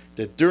is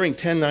that during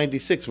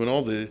 1096, when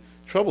all the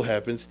trouble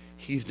happens,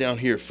 he's down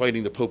here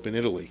fighting the Pope in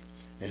Italy,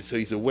 and so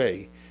he's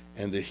away.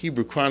 And the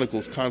Hebrew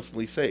Chronicles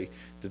constantly say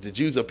that the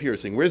Jews up here are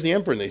saying, "Where's the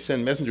emperor?" And they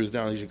send messengers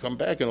down, he should come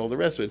back and all the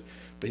rest of it,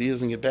 but he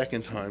doesn't get back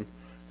in time.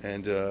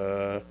 And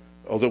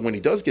although when he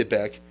does get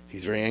back,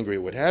 he's very angry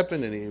at what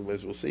happened, and he,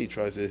 as we'll see,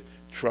 tries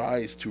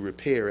to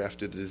repair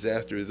after the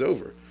disaster is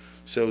over.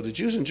 So the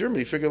Jews in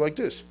Germany figure like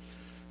this: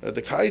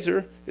 the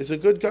Kaiser is a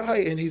good guy,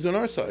 and he's on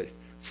our side.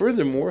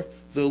 Furthermore,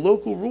 the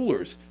local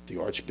rulers,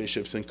 the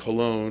archbishops in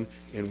Cologne,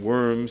 in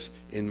Worms,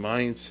 in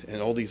Mainz, and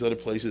all these other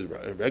places,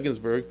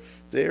 Regensburg,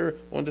 they're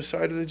on the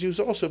side of the Jews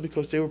also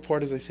because they were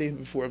part, as I said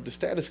before, of the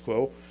status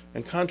quo.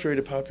 And contrary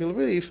to popular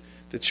belief,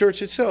 the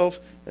church itself,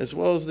 as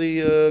well as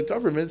the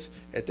governments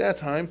at that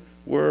time,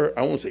 were,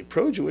 I won't say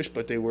pro-Jewish,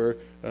 but they were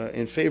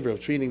in favor of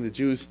treating the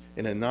Jews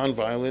in a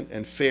nonviolent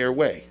and fair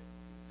way.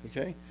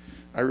 Okay?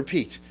 I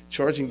repeat,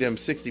 charging them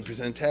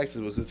 60%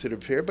 taxes was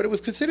considered fair, but it was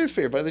considered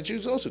fair by the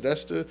Jews also.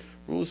 That's the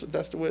rules.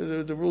 That's the way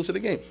the rules of the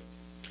game.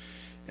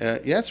 Yeah,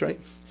 that's right.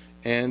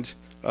 And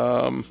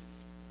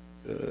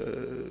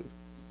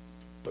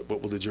but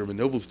what will the German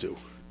nobles do?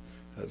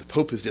 The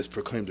Pope has just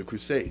proclaimed a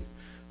crusade.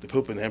 The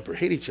Pope and the Emperor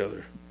hate each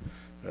other.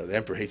 The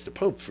Emperor hates the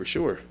Pope for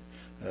sure.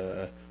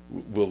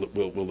 Will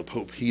the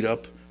Pope heat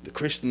up the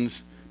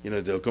Christians?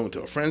 They'll go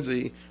into a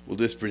frenzy. Will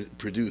this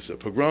produce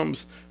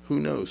pogroms? Who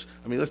knows?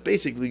 I mean, that's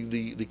basically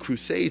the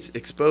Crusades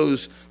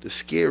expose the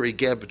scary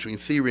gap between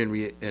theory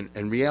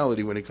and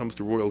reality when it comes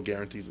to royal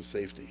guarantees of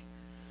safety.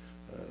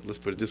 Let's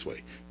put it this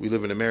way. We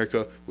live in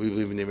America. We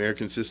believe in the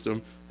American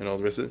system and all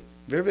the rest of it.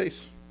 Very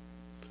base.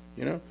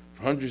 For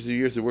hundreds of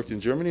years it worked in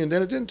Germany, and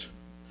then it didn't.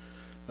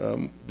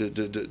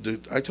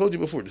 I told you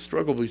before, the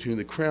struggle between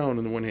the crown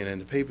on the one hand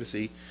and the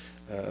papacy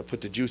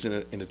put the Jews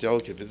in a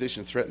delicate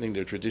position, threatening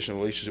their traditional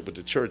relationship with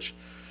the church,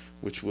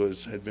 which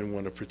had been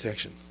one of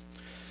protection.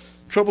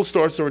 Trouble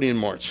starts already in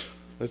March.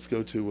 Let's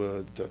go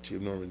to the Duchy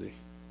of Normandy.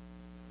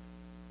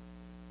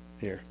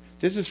 Here.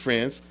 This is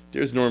France.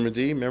 There's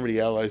Normandy. Remember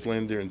the Allies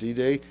landed there in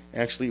D-Day.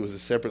 Actually, it was a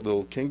separate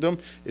little kingdom.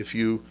 If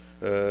you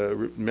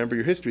remember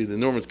your history, the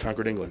Normans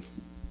conquered England.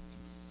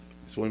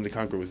 So William the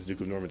Conqueror was the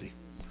Duke of Normandy.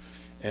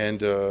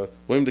 And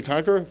William the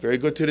Conqueror, very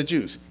good to the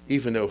Jews,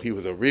 even though he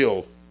was a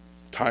real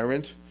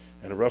tyrant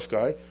and a rough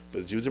guy,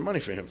 but the Jews are money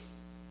for him.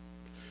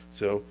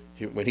 So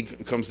when he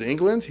comes to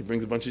England, he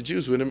brings a bunch of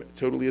Jews with him,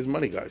 totally as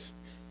money guys.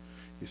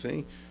 You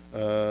see?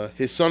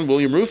 His son,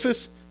 William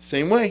Rufus,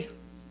 same way.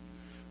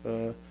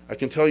 I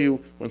can tell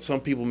you, when some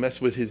people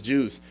mess with his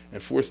Jews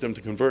and force them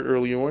to convert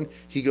early on,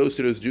 he goes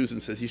to those Jews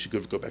and says, "You should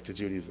go back to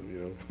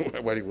Judaism.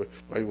 Why do you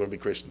want to be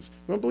Christians?"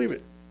 You won't believe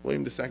it.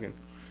 William II.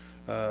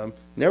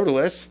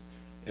 Nevertheless,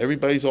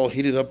 everybody's all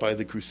heated up by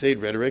the crusade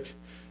rhetoric.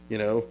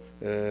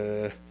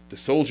 The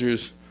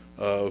soldiers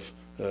of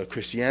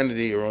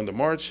Christianity are on the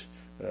march.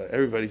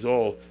 Everybody's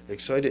all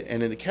excited.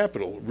 And in the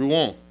capital,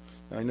 Rouen,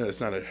 I know it's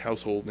not a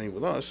household name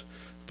with us,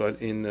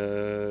 but in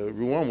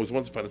Rouen was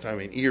once upon a time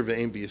an Ir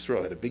Ve'em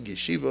B'Yisrael, had a big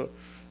yeshiva.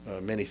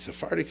 Many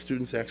Sephardic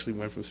students actually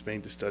went from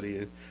Spain to study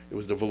it. It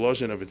was the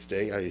Volozhin of its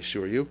day, I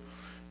assure you.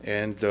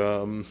 And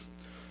the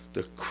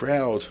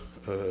crowd,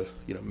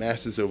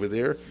 masses over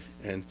there,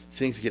 and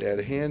things get out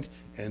of hand,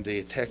 and they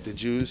attack the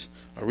Jews.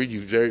 I'll read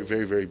you very,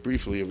 very, very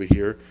briefly over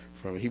here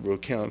from a Hebrew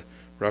account.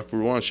 Rak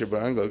Baruan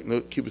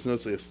Sheba'anga Kibbutz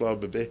Nosei Aslav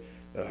Bebe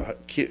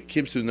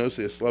Kibbutz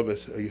Nosei Aslav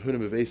Yehudim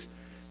Bebeis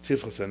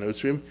Tiflas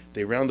HaNotzrim.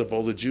 They round up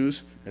all the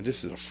Jews, and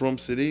this is a from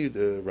city,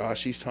 the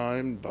Rashi's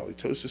time, Bali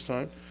Tosaf's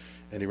time,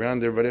 and he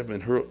rounded everybody up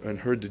and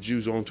herd the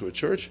Jews all into a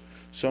church.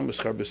 And they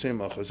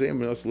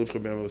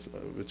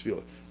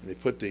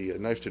put the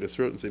knife to the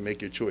throat and say,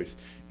 "Make your choice: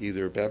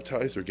 either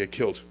baptize or get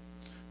killed."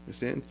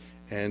 Understand?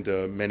 and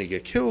many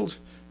get killed,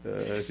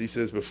 as he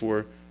says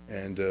before,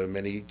 and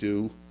many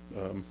do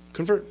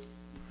convert.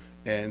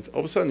 And all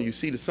of a sudden, you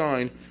see the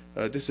sign.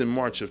 This is in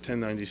March of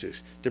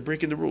 1096. They're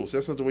breaking the rules.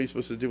 That's not the way you're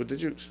supposed to deal with the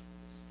Jews.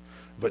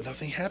 But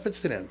nothing happens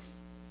to them.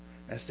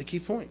 That's the key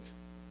point.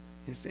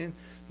 You understand?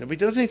 Nobody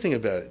does anything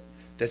about it.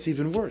 That's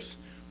even worse.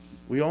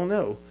 We all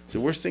know the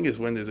worst thing is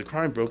when there's a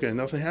crime broken and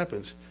nothing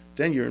happens.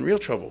 Then you're in real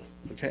trouble,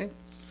 okay?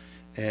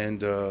 And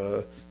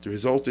the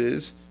result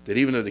is that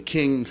even though the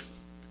king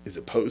is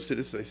opposed to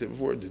this, as I said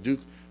before, the Duke,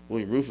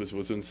 William Rufus,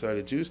 was on the side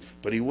of Jews,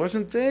 but he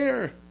wasn't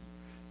there.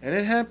 And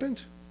it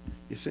happened,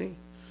 you see.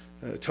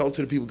 12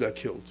 to the people got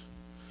killed.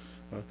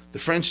 The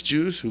French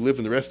Jews who live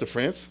in the rest of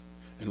France,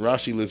 and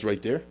Rashi lives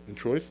right there in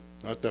Troyes,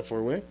 not that far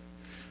away,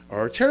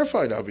 are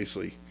terrified,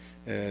 obviously.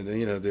 And,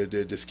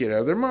 they're scared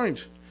out of their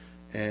mind.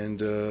 And,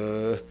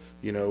 the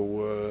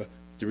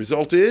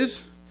result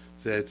is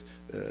that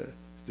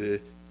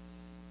the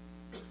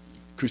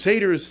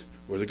Crusaders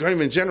or the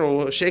government in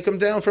general shake them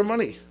down for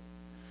money.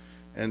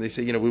 And they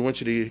say, we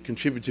want you to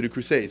contribute to the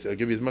Crusades. I'll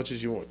give you as much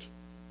as you want.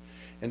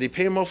 And they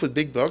pay them off with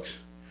big bucks,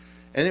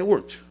 and it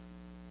worked.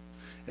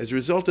 As a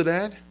result of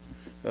that,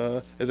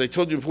 as I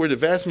told you before, the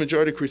vast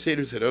majority of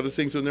Crusaders had other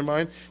things on their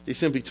mind. They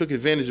simply took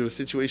advantage of a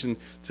situation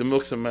to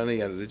milk some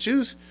money out of the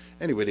Jews.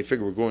 Anyway, they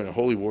figured we're going to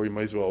holy war. You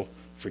might as well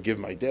forgive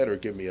my debt or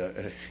give me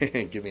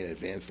give me an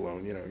advance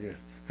loan.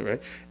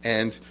 Right?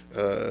 And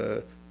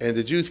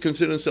the Jews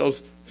consider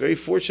themselves very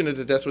fortunate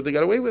that that's what they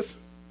got away with.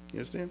 You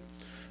understand?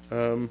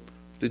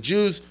 The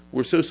Jews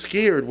were so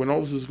scared when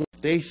all this was going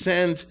on. They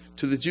send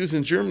to the Jews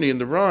in Germany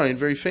and the Rhine,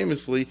 very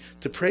famously,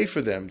 to pray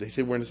for them. They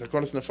say, we're in the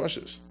Sakonis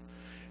Nefashis.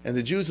 And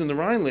the Jews in the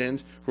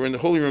Rhineland, who are in the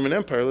Holy Roman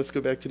Empire, let's go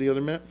back to the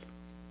other map.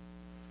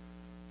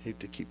 Hate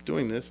to keep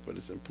doing this, but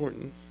it's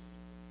important.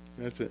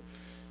 That's it.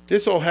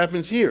 This all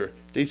happens here.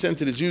 They send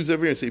to the Jews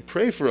over here and say,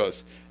 pray for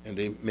us. And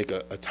they make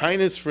a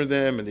tinus for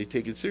them, and they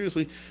take it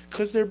seriously,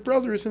 because they're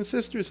brothers and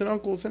sisters and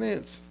uncles and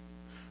aunts.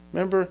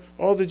 Remember,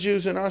 all the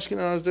Jews in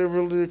Ashkenaz, they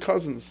were little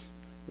cousins.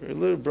 They were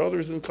little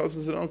brothers and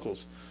cousins and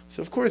uncles.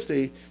 So, of course,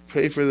 they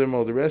pray for them,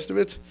 all the rest of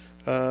it.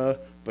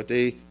 But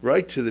they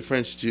write to the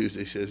French Jews.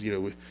 They says,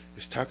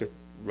 it's taka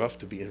rough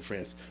to be in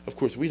France. Of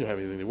course, we don't have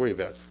anything to worry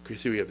about.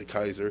 Because here we have the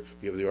Kaiser,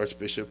 we have the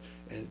Archbishop,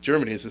 and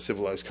Germany is a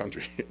civilized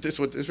country. This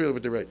is really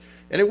what they write.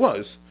 And it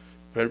was,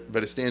 by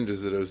the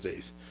standards of those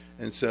days.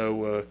 And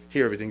so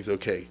here everything's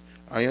okay.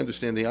 I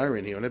understand the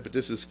irony on it, but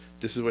this is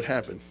what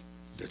happened.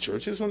 The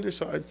church is on their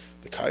side.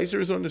 The Kaiser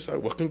is on their side.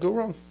 What can go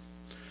wrong?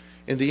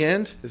 In the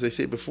end, as I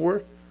said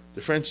before,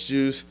 the French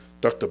Jews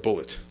ducked a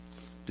bullet.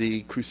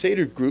 The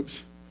Crusader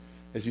groups,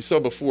 as you saw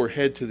before,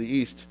 head to the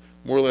east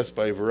more or less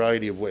by a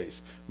variety of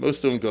ways.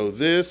 Most of them go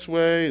this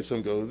way, and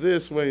some go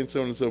this way, and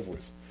so on and so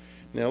forth.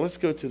 Now let's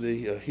go to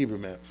the Hebrew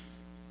map.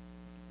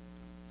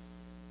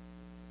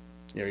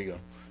 There you go.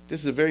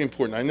 This is very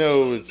important. I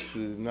know it's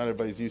not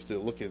everybody's used to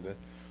looking at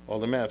all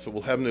the maps, but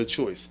we'll have no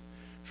choice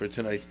for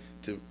tonight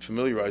to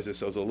familiarize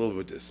ourselves a little bit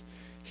with this.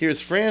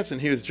 Here's France,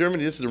 and here's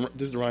Germany. This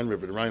is the Rhine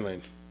River, the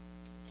Rhineland.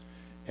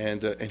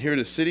 And here are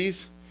the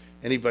cities.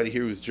 Anybody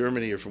here who's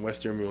Germany or from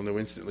West Germany will know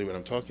instantly what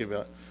I'm talking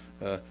about.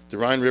 The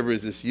Rhine River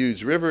is this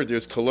huge river.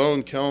 There's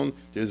Cologne, Keln.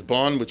 There's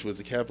Bonn, which was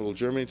the capital of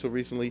Germany until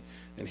recently.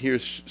 And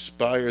here's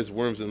Spires,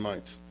 Worms, and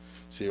Mainz.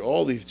 So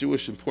all these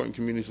Jewish important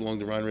communities along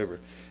the Rhine River.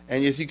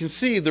 And as you can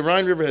see, the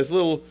Rhine River has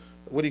little,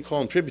 what do you call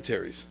them,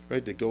 tributaries,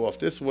 right? That go off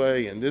this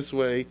way and this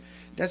way.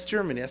 That's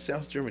Germany. That's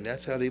South Germany.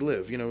 That's how they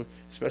live,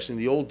 especially in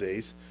the old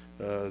days.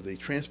 The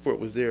transport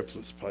was there,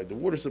 supplied the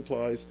water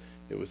supplies.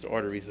 It was the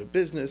arteries of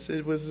business.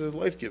 It was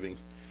life-giving.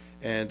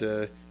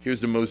 And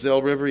here's the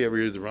Moselle River. You ever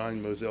hear the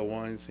Rhine, Moselle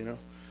wines,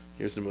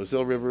 Here's the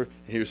Moselle River. And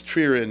here's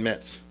Trier and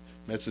Metz.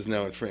 Metz is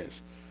now in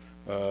France.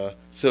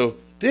 So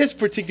this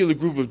particular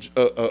group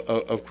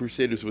of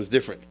Crusaders was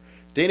different.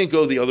 They didn't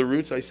go the other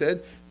routes, I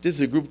said. This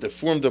is a group that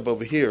formed up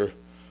over here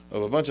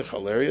of a bunch of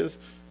hilarious,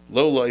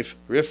 low-life,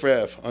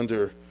 riffraff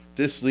under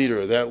this leader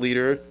or that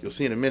leader. You'll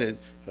see in a minute,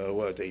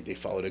 they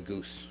followed a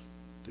goose.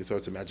 They thought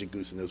it's a magic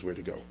goose and knows where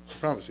to go. I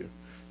promise you.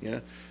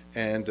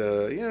 And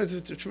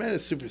it's a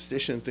tremendous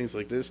superstition, things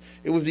like this.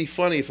 It would be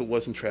funny if it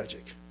wasn't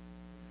tragic.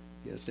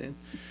 You understand?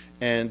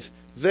 And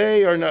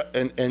they are not,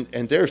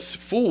 and they're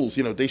fools.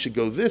 They should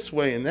go this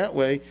way and that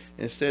way.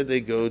 Instead,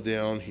 they go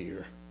down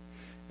here.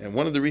 And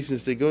one of the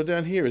reasons they go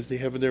down here is they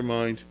have in their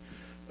mind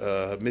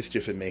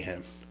mischief and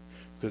mayhem.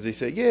 Because they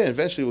say, yeah,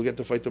 eventually we'll get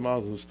to fight the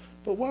Muslims.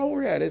 But while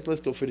we're at it, let's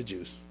go for the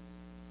Jews.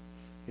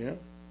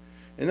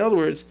 In other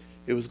words,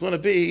 it was going to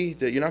be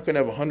that you're not going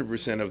to have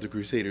 100% of the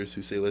Crusaders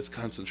who say, let's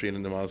concentrate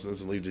on the Muslims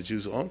and leave the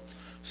Jews alone.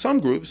 Some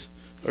groups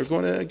are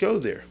going to go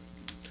there.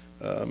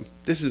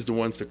 This is the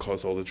ones that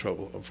cause all the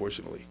trouble,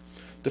 unfortunately.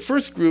 The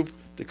first group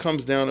that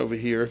comes down over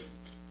here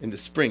in the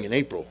spring, in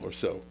April or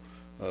so,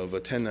 of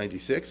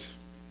 1096,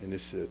 in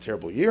this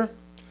terrible year,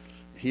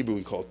 in Hebrew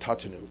we call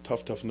Tatanu,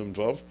 Tuf Nun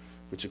Vav,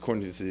 which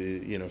according to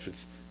the, if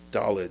it's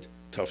Daled,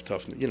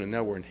 Tuf,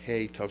 now we're in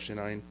Hey, Tuf Shin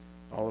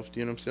Aleph. Do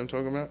you know what I'm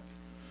talking about?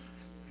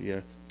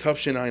 Yeah. Tuf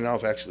Shin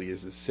Aleph actually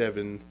is a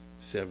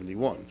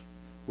 771.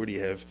 Where do you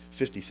have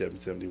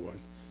 5771?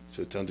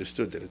 So it's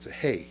understood that it's a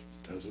hey.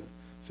 So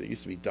it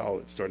used to be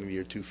Dalet starting the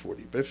year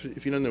 240. But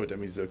if you don't know what that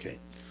means, it's okay.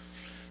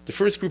 The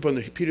first group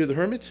under Peter the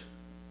Hermit,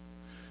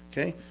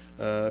 okay?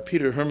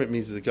 Peter the Hermit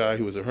means the guy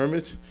who was a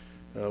hermit.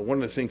 One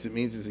of the things it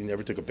means is he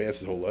never took a bath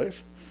his whole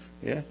life.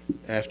 Yeah.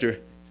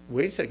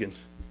 Wait a second.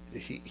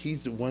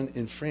 He's the one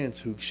in France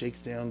who shakes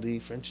down the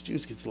French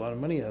Jews, gets a lot of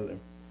money out of them.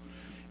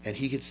 And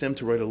he gets them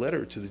to write a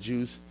letter to the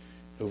Jews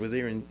over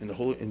there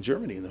in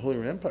Germany, in the Holy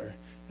Roman Empire,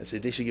 and say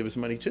they should give us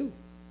money too.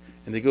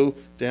 And they go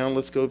down,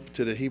 let's go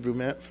to the Hebrew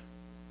map.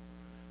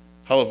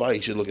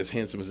 Halavai should look as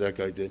handsome as that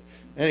guy did.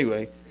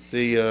 Anyway,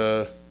 they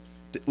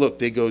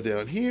go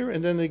down here,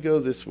 and then they go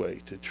this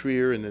way to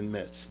Trier and then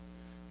Metz,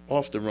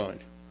 off the Rhine.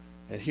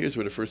 And here's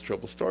where the first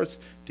trouble starts.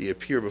 They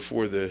appear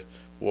before the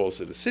walls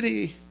of the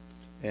city,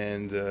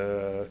 and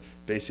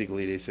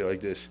basically they say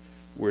like this: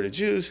 we're the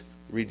Jews,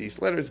 read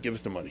these letters, give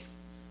us the money.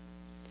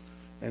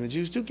 And the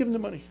Jews do give them the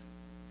money.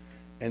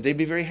 And they'd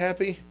be very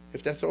happy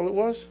if that's all it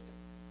was.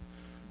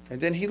 And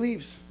then he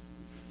leaves.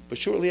 But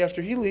shortly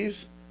after he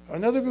leaves,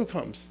 another group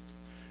comes.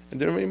 And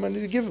they don't have any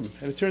money to give him.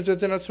 And it turns out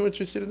they're not so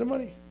interested in the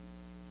money.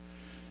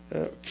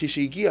 When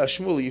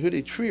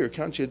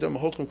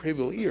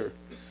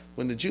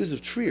the Jews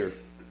of Trier,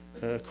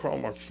 Karl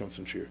Marx comes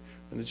from Trier,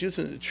 when the Jews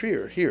of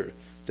Trier hear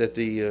that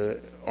the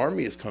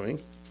army is coming,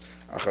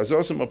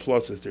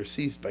 they're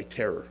seized by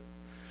terror.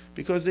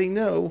 Because they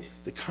know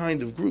the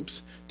kind of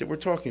groups that we're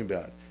talking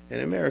about. In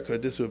America,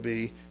 this would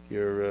be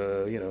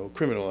your,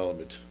 criminal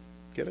element.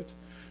 Get it?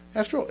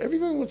 After all,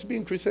 everyone wants to be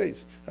in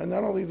crusades. And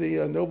not only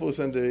the nobles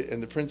and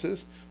the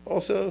princes,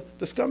 also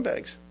the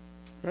scumbags,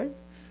 right?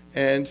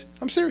 And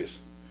I'm serious.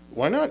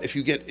 Why not? If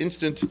you get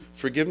instant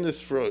forgiveness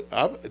for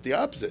the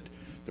opposite,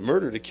 the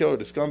murderer, the killer,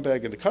 the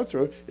scumbag, and the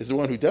cutthroat is the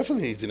one who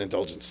definitely needs an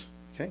indulgence.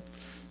 Okay?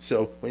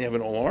 So when you have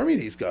an whole army of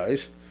these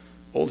guys,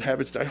 old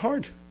habits die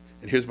hard.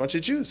 And here's a bunch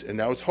of Jews, and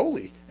now it's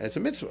holy, and it's a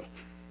mitzvah.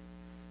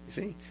 You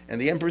see? And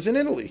the emperor's in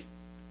Italy.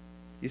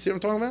 You see what I'm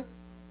talking about?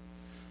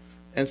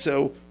 And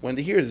so when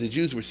they hear that the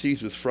Jews were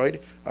seized with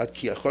fright, the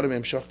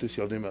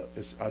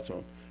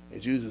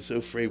Jews are so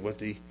afraid what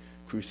the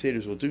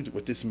Crusaders will do,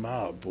 what this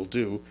mob will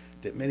do,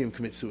 that many of them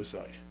commit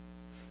suicide.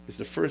 It's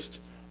the first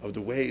of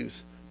the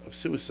waves of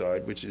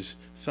suicide, which is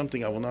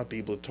something I will not be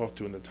able to talk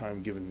to in the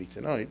time given me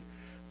tonight,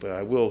 but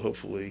I will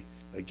hopefully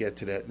get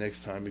to that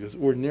next time, because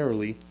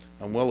ordinarily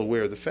I'm well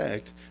aware of the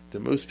fact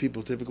that most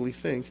people typically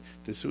think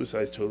that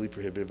suicide is totally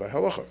prohibited by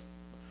halacha.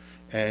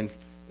 And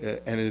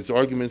there's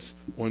arguments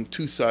on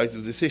two sides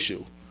of this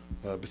issue,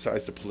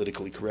 besides the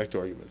politically correct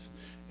arguments.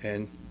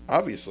 And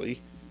obviously,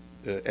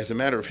 as a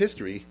matter of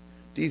history,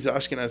 these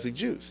Ashkenazic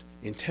Jews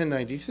in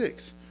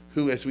 1096,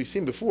 who, as we've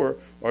seen before,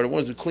 are the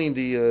ones who cleaned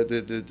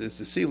the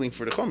ceiling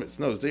for the chametz.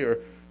 No, they are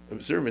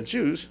observant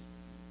Jews,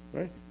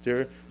 right?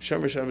 They're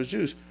Shomer Shabbos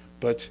Jews,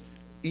 but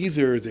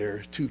either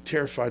they're too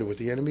terrified of what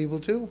the enemy will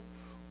do,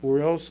 or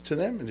else to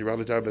them, and they'd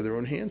rather die by their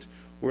own hand,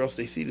 or else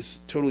they see this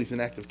totally as an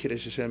act of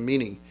Kiddush Hashem,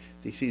 meaning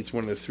they see it's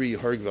one of the three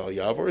Hargval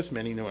Yavors.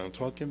 Many know what I'm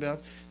talking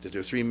about, that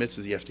there are three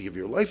mitzvahs you have to give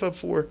your life up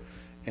for,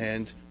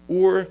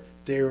 or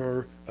they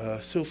are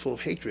so full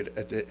of hatred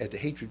at the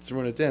hatred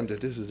thrown at them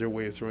that this is their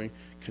way of throwing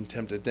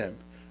contempt at them.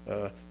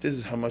 This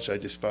is how much I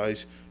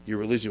despise your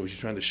religion, which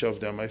you're trying to shove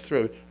down my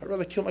throat. I'd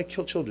rather kill my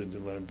children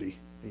than let them be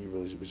in your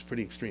religion, which is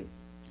pretty extreme.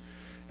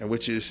 And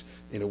which is,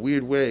 in a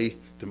weird way,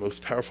 the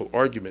most powerful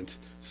argument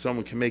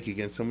someone can make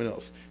against someone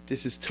else.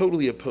 This is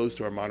totally opposed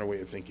to our modern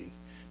way of thinking.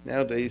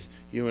 Nowadays,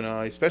 you and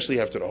I, especially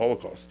after the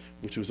Holocaust,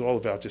 which was all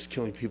about just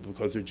killing people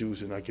because they're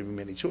Jews and not giving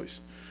them any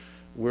choice,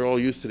 we're all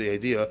used to the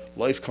idea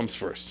life comes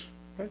first.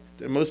 Right?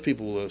 And most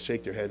people will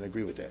shake their head and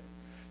agree with that.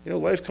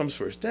 Life comes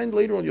first. Then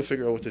later on, you'll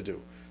figure out what to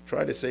do.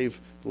 Try to save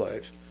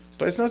lives.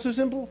 But it's not so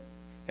simple.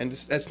 And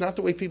that's not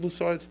the way people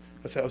saw it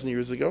 1,000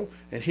 years ago.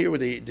 And here, where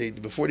they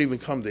before they even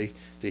come, they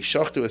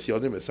shachtu es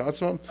yadim es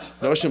atzmam.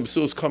 Nashim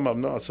b'suos kam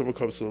amna atzavur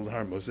kam b'sul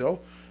har mozel.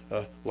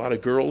 A lot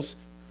of girls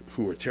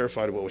who were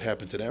terrified of what would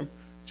happen to them,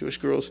 Jewish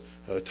girls,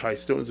 tied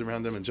stones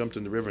around them and jumped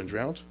in the river and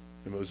drowned,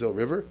 the Moselle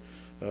River.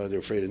 They were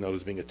afraid of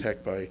others being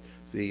attacked by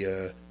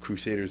the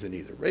Crusaders and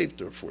either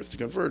raped or forced to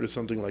convert or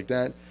something like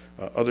that.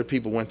 Other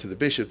people went to the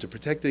bishop to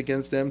protect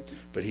against them,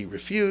 but he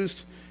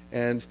refused.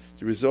 And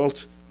the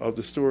result of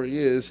the story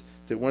is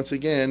that once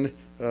again,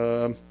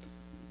 the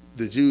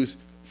Jews,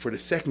 for the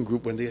second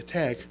group, when they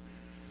attack,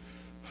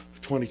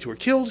 22 are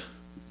killed.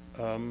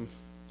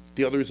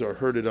 The others are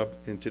herded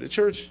up into the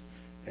church,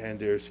 and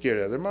they're scared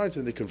out of their minds,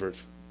 and they convert.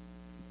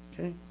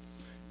 Okay,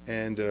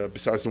 and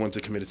besides the ones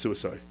that committed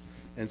suicide.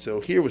 And so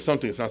here was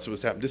something that's not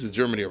supposed to happen. This is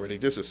Germany already.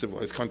 This is a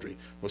civilized country.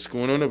 What's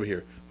going on over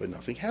here? But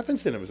nothing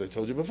happens to them, as I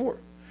told you before.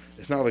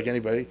 It's not like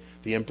anybody.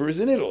 The emperor's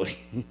in Italy.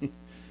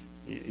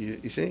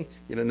 you see?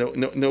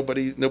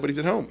 Nobody's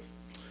at home.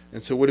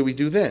 And so what do we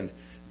do then?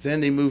 Then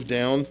they moved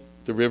down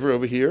the river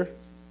over here.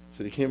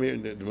 So they came here,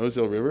 the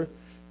Moselle River,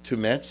 to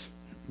Metz.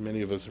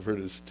 Many of us have heard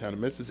of this town of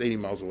Metz. It's 80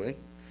 miles away.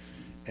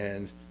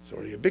 And it's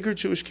already a bigger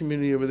Jewish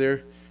community over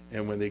there.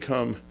 And when they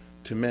come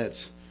to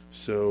Metz,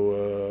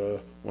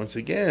 so once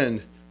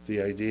again,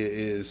 the idea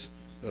is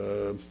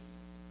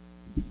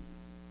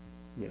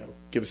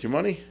give us your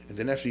money, and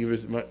then after you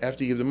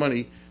give the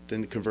money,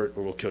 then convert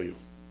or we'll kill you.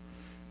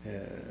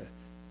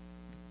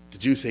 The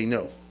Jews say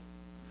no.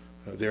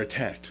 They're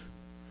attacked.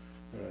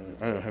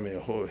 I don't know how many,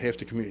 half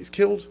the community is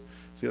killed.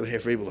 The other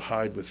half are able to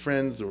hide with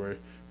friends or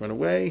run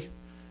away,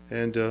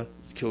 and the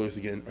killers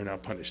again are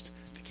not punished.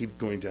 They keep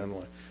going down the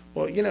line.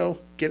 Well,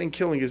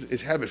 killing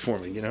is habit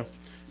forming,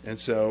 and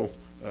so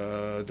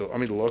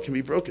the law can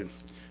be broken.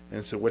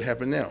 And so what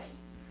happened now?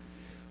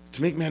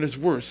 To make matters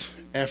worse,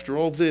 after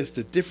all this,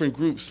 the different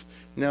groups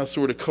now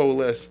sort of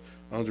coalesce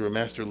under a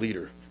master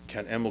leader,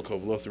 Count Emilko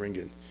of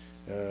Lothringen,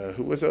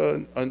 who was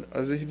as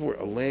I said before,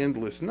 a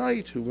landless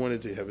knight who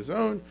wanted to have his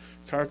own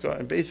karka,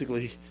 and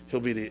basically he'll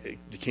be the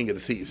king of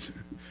the thieves.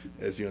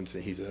 As you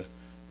understand, he's a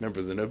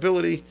member of the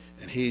nobility,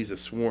 and he's a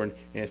sworn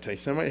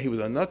anti-Semite. He was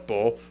a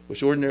nutball,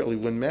 which ordinarily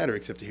wouldn't matter,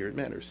 except to hear it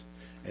matters.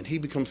 And he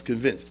becomes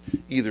convinced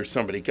either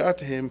somebody got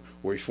to him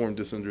or he formed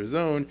this under his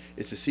own.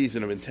 It's a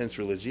season of intense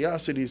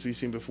religiosity, as we've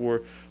seen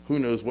before. Who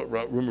knows what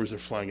rumors are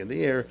flying in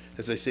the air.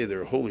 As I say,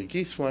 there are holy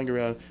geese flying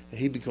around, and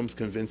he becomes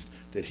convinced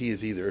that he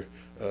is either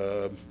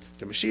the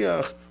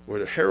Mashiach or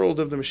the herald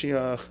of the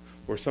Mashiach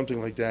or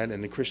something like that.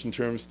 And in Christian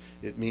terms,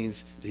 it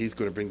means that he's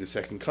going to bring the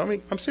second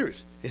coming. I'm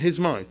serious. In his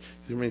mind,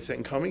 he's going to bring the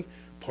second coming.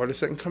 Part of the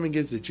second coming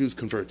is the Jews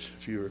convert.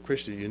 If you're a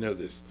Christian, you know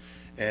this.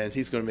 And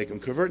he's going to make them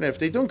convert. And if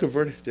they don't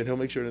convert, then he'll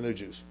make sure they're no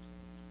Jews.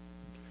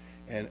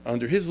 And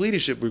under his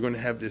leadership, we're going to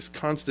have this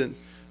constant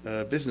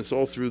business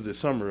all through the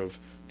summer of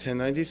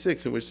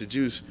 1096 in which the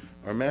Jews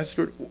are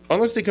massacred,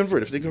 unless they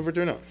convert. If they convert,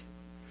 they're not.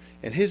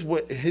 And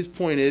his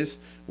point is,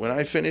 when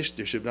I finish,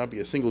 there should not be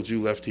a single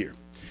Jew left here.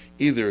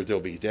 Either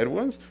there'll be dead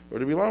ones, or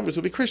there'll be long ones,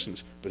 there'll be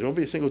Christians. But there won't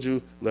be a single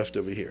Jew left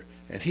over here.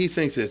 And he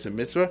thinks that it's a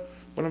mitzvah.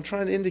 What I'm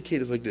trying to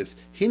indicate is like this.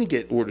 He didn't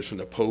get orders from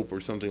the Pope or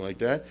something like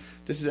that.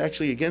 This is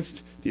actually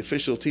against the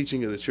official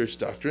teaching of the church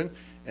doctrine,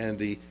 and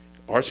the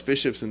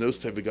archbishops and those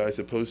type of guys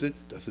oppose it.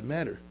 Doesn't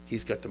matter.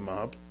 He's got the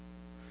mob.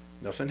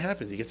 Nothing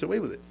happens. He gets away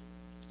with it.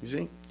 You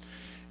see?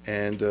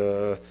 And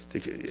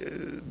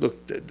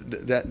look,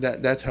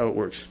 that's how it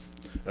works.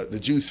 The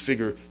Jews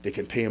figure they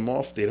can pay him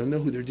off. They don't know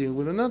who they're dealing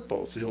with, a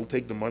nutball, so he'll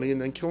take the money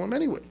and then kill him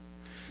anyway.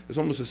 There's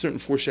almost a certain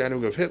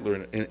foreshadowing of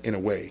Hitler in a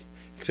way,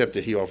 except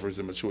that he offers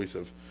them a choice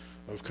of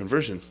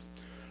conversion.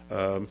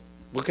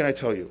 What can I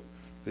tell you?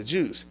 The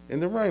Jews in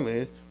the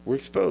Rhineland were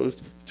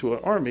exposed to an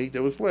army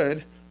that was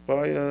led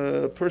by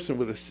a person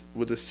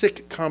with a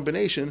sick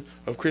combination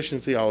of Christian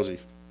theology.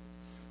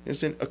 You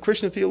understand? A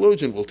Christian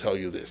theologian will tell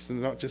you this,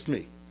 and not just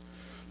me.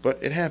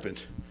 But it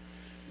happened.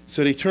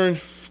 So they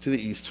turned to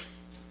the east,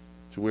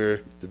 to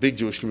where the big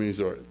Jewish communities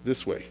are,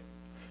 this way.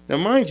 Now,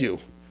 mind you,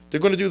 they're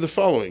going to do the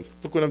following.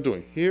 Look what I'm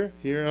doing. Here,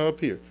 here, up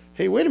here.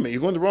 Hey, wait a minute,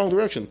 you're going the wrong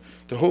direction.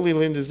 The Holy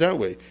Land is that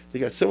way. They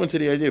got so into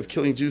the idea of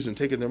killing Jews and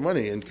taking their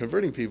money and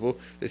converting people,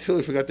 they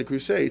totally forgot the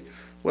crusade.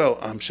 Well,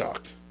 I'm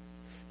shocked.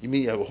 You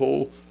mean you have a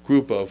whole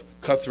group of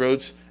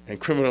cutthroats and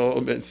criminal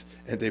elements,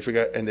 and they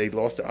forgot, and they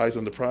lost their eyes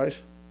on the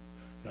prize?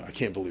 No, I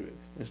can't believe it.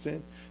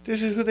 Understand?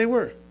 This is who they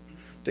were.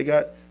 They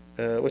got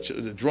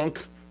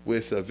drunk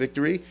with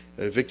victory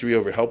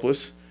over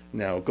helpless.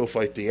 Now go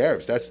fight the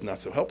Arabs. That's not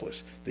so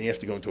helpless. Then you have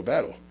to go into a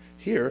battle.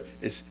 Here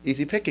it's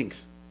easy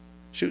pickings.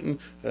 Shooting,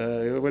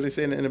 what do they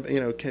say?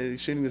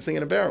 Shooting the thing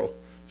in a barrel,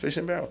 fish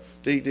in a barrel.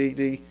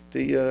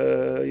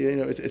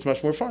 It's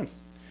much more fun.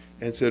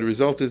 And so the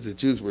result is the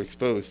Jews were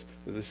exposed,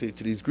 as I say,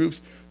 to these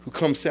groups who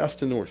come south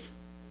to north,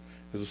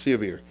 as we'll see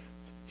over here.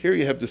 Here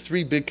you have the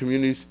three big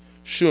communities: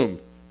 Shum,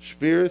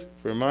 Spears,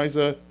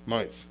 Vermeiza,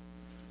 Mainz.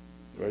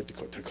 Right,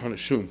 Takana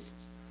Shum.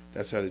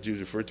 That's how the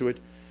Jews refer to it.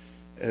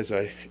 As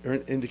I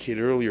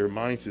indicated earlier,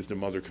 Mainz is the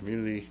mother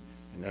community,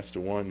 and that's the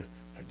one,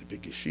 the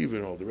big yeshiva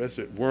and all the rest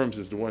of it. Worms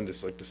is the one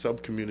that's like the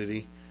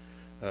sub-community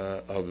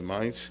of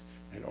Mainz,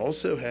 and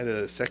also had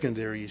a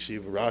secondary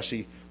yeshiva.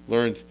 Rashi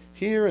learned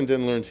here and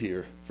then learned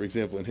here, for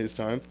example, in his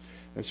time.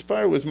 And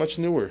Speyer was much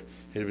newer.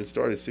 It had been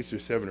started 6 or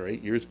 7 or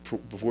 8 years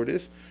before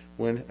this,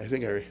 when I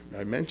think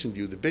I mentioned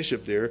you, the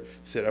bishop there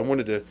said, I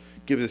wanted to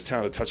give this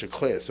town a touch of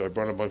class, so I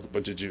brought a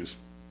bunch of Jews.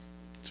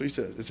 So he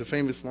said, it's a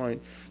famous line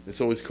that's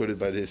always quoted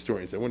by the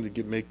historians. I wanted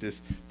to make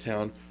this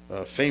town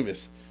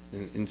famous,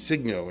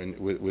 insignia, and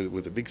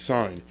with a big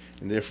sign,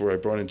 and therefore I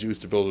brought in Jews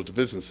to build up the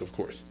business, of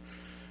course.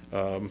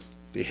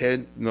 They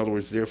had, in other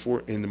words,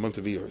 therefore, in the month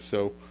of Iyar.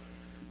 So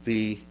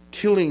the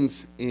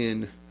killings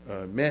in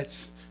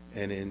Metz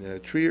and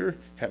in Trier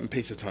happened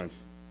Pesach time.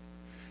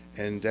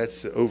 And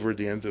that's over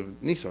the end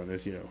of Nisan,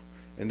 as you know.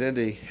 And then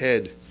they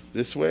head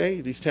this way.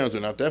 These towns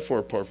are not that far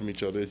apart from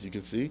each other, as you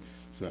can see.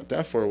 It's not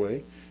that far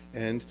away.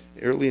 And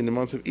early in the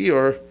month of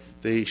Iyar,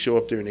 they show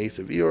up there in 8th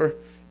of Iyar,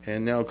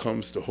 and now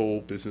comes the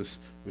whole business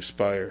with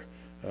Speyer.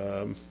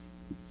 The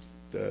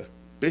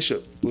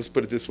bishop, let's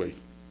put it this way,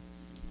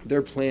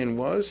 their plan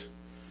was,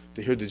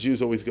 they heard the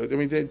Jews always go,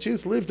 the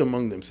Jews lived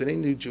among them, so they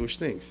knew Jewish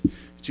things.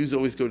 The Jews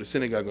always go to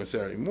synagogue on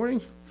Saturday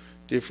morning,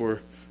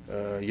 therefore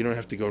you don't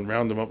have to go and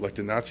round them up like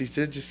the Nazis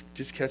did,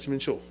 just catch them in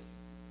shul.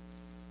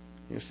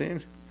 You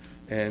understand?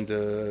 And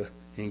you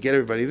can get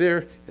everybody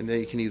there, and then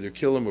you can either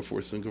kill them or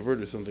force them to convert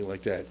or something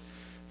like that.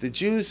 The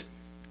Jews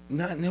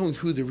not knowing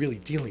who they're really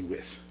dealing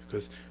with,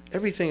 because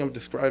everything I'm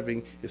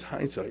describing is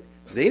hindsight.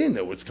 They didn't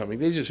know what's coming.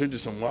 They just heard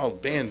there's some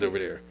wild band over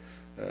there.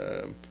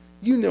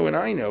 You know and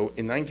I know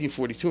in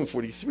 1942 and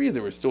 43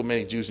 there were still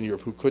many Jews in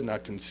Europe who could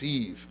not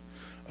conceive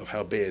of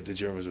how bad the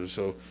Germans were.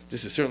 So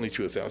this is certainly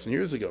true 1,000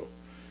 years ago.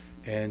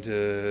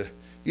 And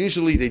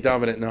usually they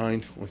daven at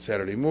 9 on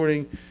Saturday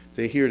morning.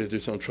 They hear that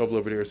there's some trouble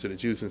over there, so the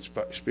Jews and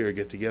Speer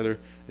get together.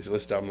 They say,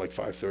 let's daven like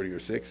 5:30 or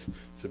 6,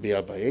 so be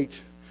out by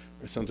 8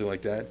 or something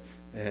like that.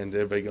 And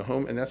everybody go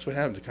home, and that's what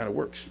happens. It kind of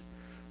works.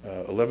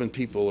 11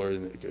 people are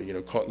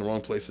caught in the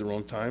wrong place at the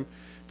wrong time,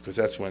 because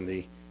that's when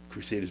the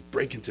Crusaders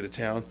break into the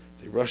town.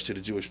 They rush to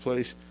the Jewish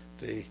place.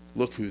 They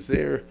look who's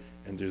there,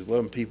 and there's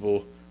 11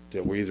 people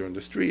that were either in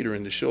the street or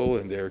in the shul,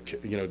 and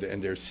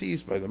they're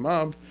seized by the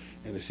mob,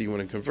 and they say, you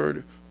want to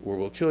convert, or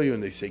we'll kill you,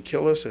 and they say,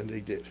 kill us, and they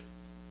did.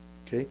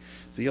 Okay,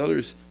 the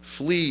others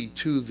flee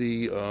to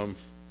the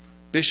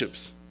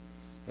bishop's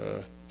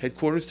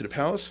headquarters, to the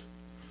palace,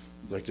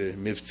 like the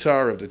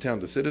Mivtsar of the town,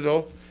 the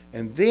citadel,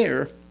 and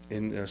there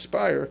in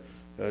Speyer,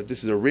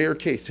 this is a rare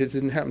case. It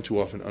didn't happen too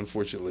often,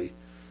 unfortunately.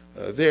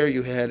 There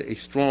you had a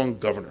strong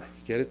governor.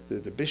 Get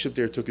it? The bishop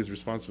there took his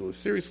responsibility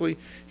seriously.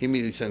 He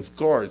immediately sends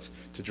guards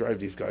to drive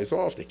these guys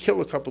off. They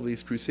kill a couple of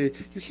these crusaders.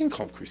 You can't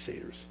call them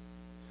crusaders.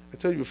 I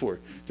told you before,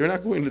 they're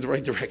not going in the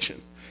right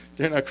direction.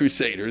 They're not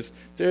crusaders.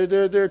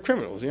 They're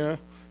criminals.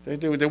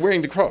 They're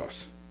wearing the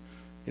cross.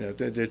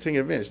 They're taking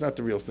advantage. Not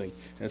the real thing.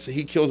 And so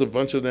he kills a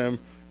bunch of them.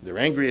 They're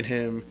angry at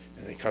him,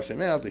 and they cuss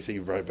him out. They say,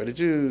 you're bribed by the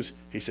Jews.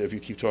 He said, if you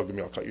keep talking to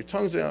me, I'll cut your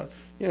tongues out.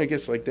 It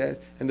gets like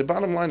that. And the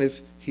bottom line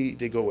is,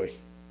 they go away.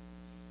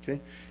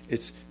 Okay?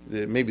 It's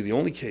maybe the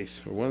only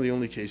case, or one of the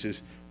only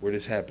cases, where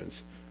this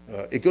happens.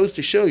 It goes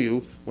to show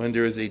you, when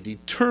there is a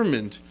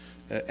determined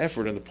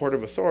effort on the part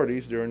of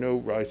authorities, there are no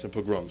riots and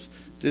pogroms.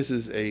 This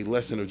is a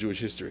lesson of Jewish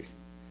history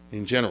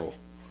in general.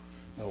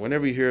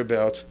 Whenever you hear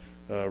about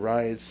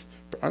riots,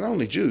 not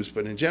only Jews,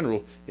 but in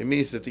general, it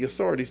means that the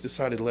authorities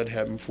decided to let it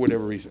happen for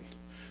whatever reason.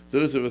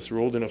 Those of us who are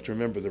old enough to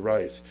remember the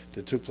riots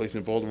that took place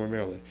in Baltimore,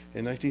 Maryland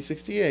in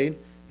 1968,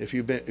 if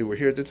you were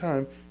here at the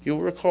time, you'll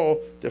recall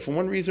that for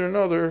one reason or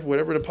another,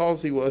 whatever the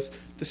policy was,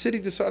 the city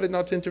decided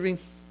not to intervene.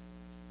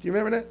 Do you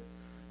remember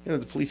that?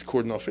 The police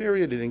cordoned off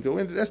area, they didn't go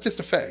in. That's just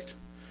a fact.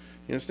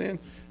 You understand?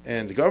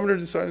 And the governor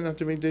decided not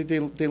to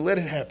intervene. They let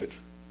it happen.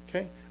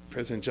 Okay?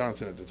 President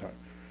Johnson at the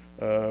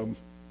time.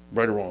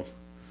 Right or wrong.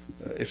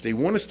 If they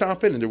want to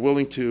stop it and they're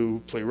willing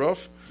to play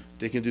rough,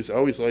 they can do so. I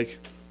always like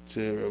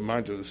to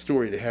remind you of the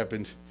story that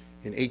happened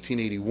in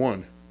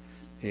 1881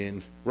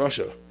 in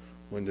Russia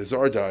when the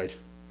Tsar died,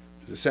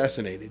 was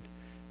assassinated,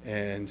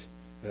 and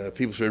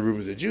people spread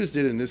rumors that Jews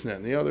did it, and this and that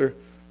and the other,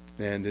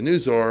 and the new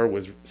Tsar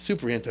was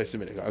super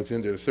anti-Semitic,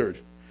 Alexander III.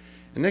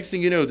 And next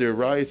thing you know, there are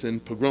riots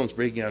and pogroms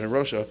breaking out in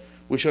Russia,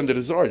 which under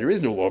the Tsar, there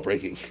is no law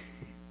breaking.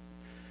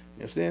 You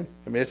understand?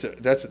 I mean,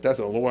 that's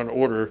a law and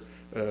order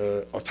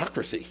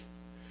autocracy.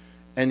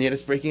 And yet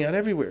it's breaking out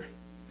everywhere.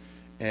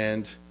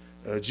 And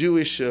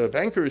Jewish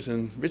bankers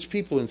and rich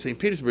people in St.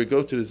 Petersburg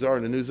go to the Tsar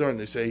and the new Tsar, and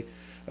they say,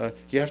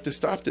 you have to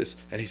stop this.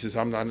 And he says,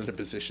 I'm not in a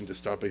position to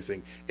stop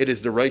anything. It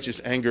is the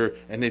righteous anger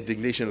and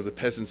indignation of the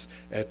peasants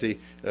at the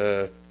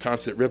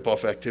constant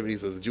rip-off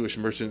activities of the Jewish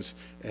merchants,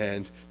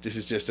 and this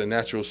is just a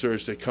natural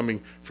surge that's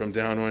coming from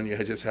down on you.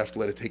 I just have to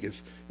let it take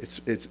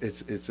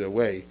its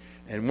way.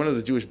 And one of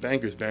the Jewish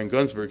bankers, Baron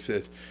Gunsberg,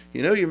 says,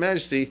 Your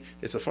Majesty,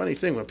 it's a funny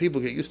thing. When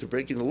people get used to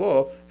breaking the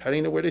law, how do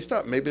you know where they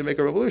stop? Maybe they make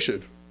a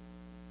revolution.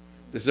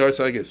 The Tsar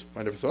said,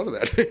 I never thought of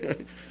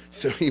that.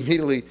 So he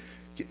immediately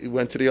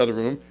went to the other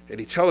room, and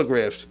he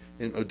telegraphed.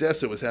 In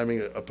Odessa was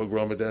having a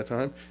pogrom at that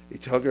time. He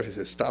telegraphed and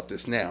said, stop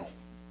this now.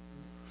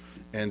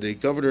 And the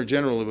governor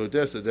general of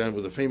Odessa then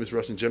was a famous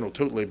Russian general,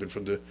 Totleben,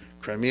 from the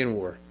Crimean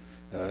War,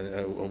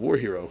 a war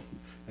hero.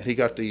 And he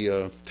got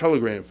the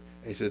telegram,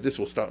 and he said, this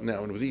will stop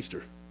now. And it was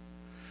Easter.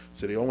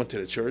 So they all went to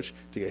the church.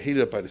 They got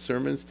heated up by the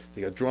sermons.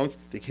 They got drunk.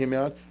 They came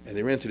out, and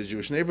they ran to the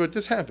Jewish neighborhood.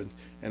 This happened.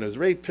 And it was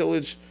rape,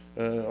 pillage,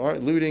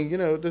 looting.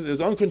 It was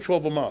an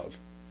uncontrollable mob.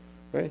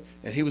 Right?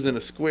 And he was in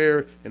a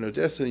square in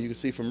Odessa, and you can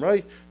see from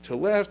right to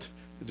left,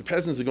 the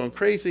peasants are going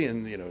crazy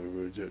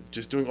and,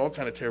 just doing all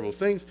kind of terrible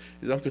things.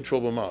 It's an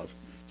uncontrollable mob.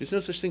 There's no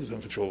such thing as an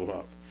uncontrollable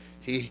mob.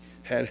 He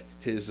had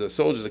his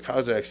soldiers, the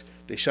Cossacks,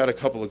 they shot a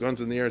couple of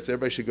guns in the air and said,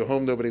 everybody should go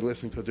home. Nobody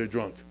listened because they're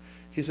drunk.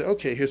 He said,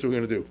 okay, here's what we're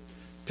going to do.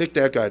 Pick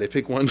that guy. They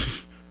pick one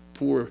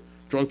poor,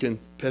 drunken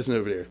peasant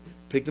over there.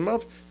 Picked him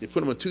up. They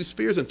put him on 2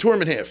 spears and tore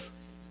him in half.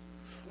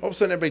 All of a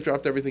sudden, everybody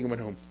dropped everything and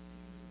went home.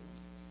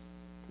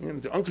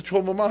 The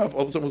uncontrollable mob,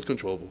 all of a sudden, was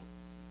controllable.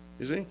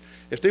 You see?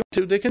 If they want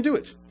to, they can do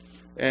it.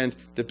 And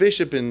the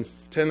bishop in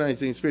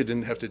 1019 Spirit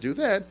didn't have to do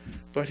that,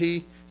 but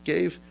he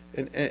gave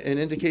an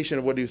indication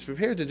of what he was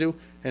prepared to do,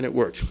 and it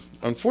worked.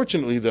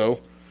 Unfortunately, though,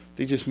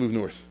 they just moved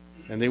north,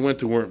 and they went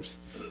to Worms.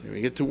 And when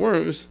you get to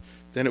Worms,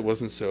 then it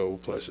wasn't so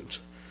pleasant,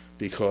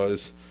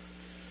 because,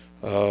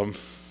 what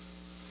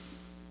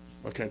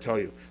can I tell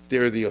you?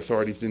 There, the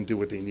authorities didn't do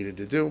what they needed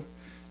to do,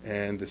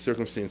 and the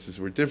circumstances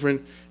were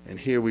different, and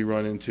here we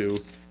run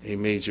into a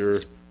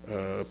major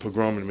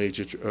pogrom and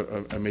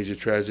a major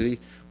tragedy,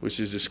 which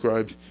is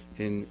described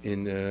in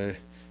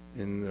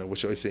what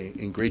shall I say,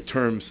 in great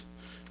terms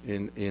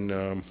in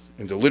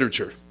the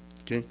literature.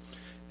 Okay,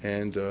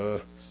 and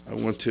I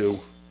want to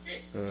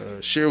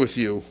share with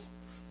you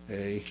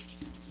a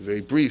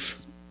very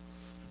brief,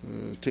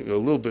 take a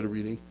little bit of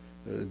reading,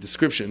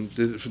 description,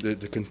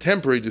 the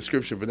contemporary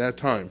description from that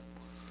time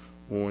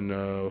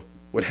on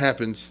what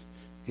happens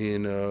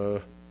in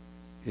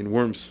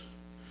Worms.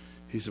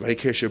 He said, when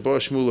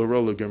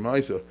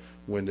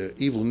the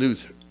evil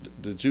news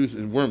the Jews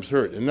in Worms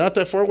heard, and not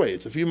that far away,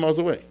 it's a few miles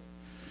away,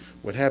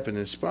 what happened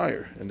in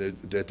Speyer, and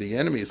that the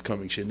enemy is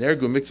coming,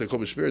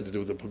 that there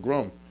was a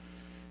pogrom.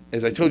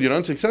 As I told you, an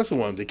unsuccessful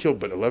one. They killed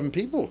but 11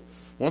 people.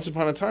 Once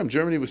upon a time,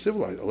 Germany was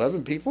civilized.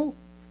 11 people?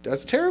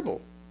 That's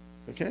terrible.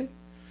 Okay?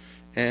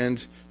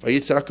 And the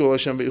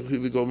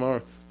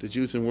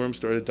Jews in Worms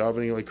started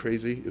davening like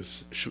crazy. It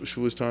was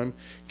Shavuos time.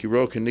 They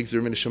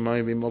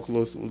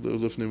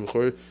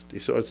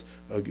saw it's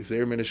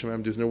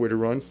there's nowhere to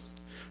run.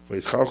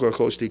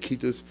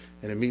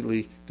 And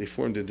immediately they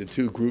formed into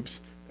two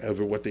groups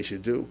over what they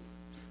should do.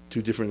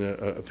 Two different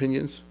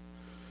opinions.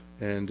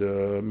 And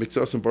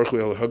Mixas and Baruch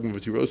el Hagim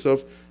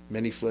v'Tirosov,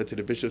 many fled to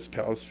the bishop's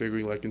palace,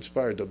 figuring like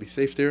inspired they'll be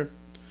safe there.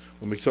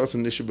 Mixas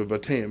and Nishab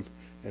Bateim,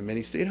 and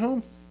many stayed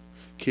home.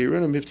 Because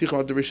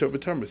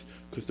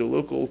the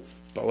local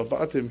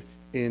Balabatim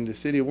in the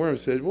city of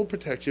Worms said, "We'll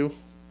protect you.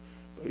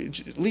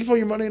 Leave all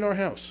your money in our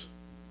house."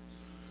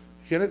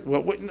 Get it?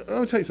 Well, let me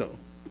tell you something.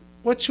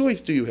 What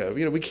choice do you have?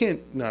 We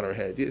can't nod our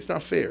head. It's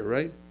not fair,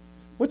 right?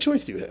 What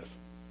choice do you have?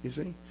 You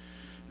see.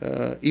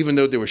 Even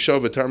though they were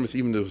Shav Tarmas,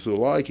 even though it was a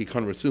lie,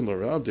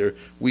 they're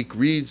weak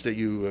reeds that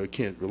you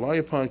can't rely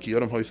upon. They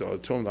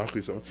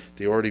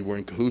already were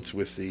in cahoots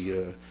with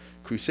the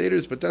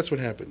Crusaders, but that's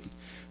what happened.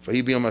 And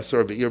it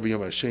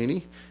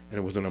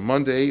was on a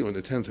Monday, on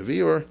the 10th of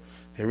Iyar,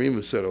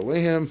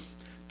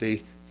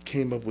 they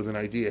came up with an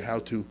idea how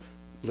to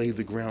lay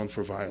the ground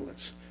for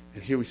violence.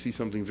 And here we see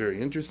something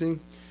very interesting.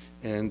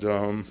 And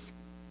I'm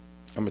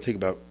going to take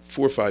about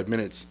 4 or 5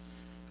 minutes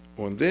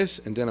on this,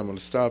 and then I'm going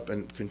to stop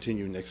and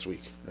continue next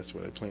week. That's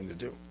what I plan to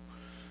do.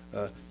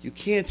 You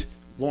can't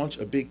launch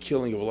a big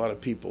killing of a lot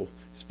of people,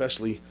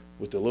 especially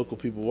with the local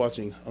people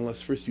watching,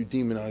 unless first you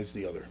demonize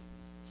the other.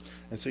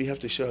 And so you have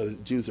to show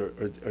that Jews are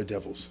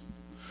devils.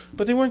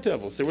 But they weren't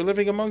devils. They were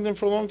living among them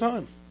for a long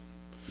time.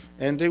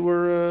 And they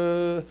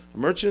were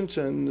merchants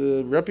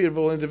and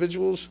reputable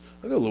individuals.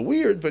 They're a little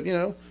weird, but,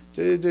 they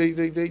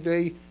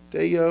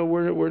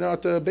were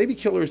not baby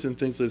killers and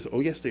things like this.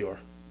 Oh, yes, they are.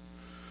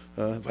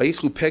 They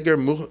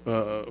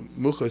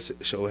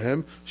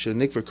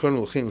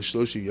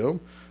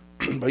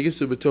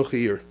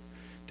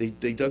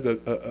dug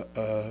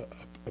a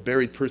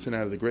buried person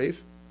out of the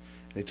grave,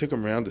 and they took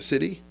him around the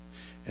city,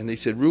 and they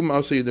said,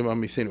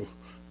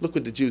 look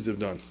what the Jews have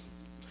done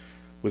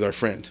with our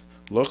friend.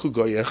 They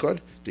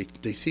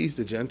seized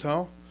the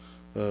Gentile,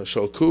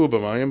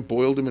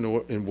 boiled him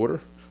in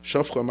water,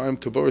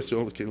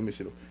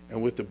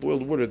 and with the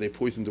boiled water they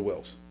poisoned the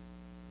wells.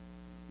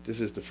 This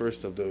is the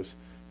first of those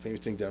famous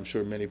things that I'm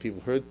sure many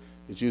people heard.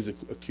 The Jews are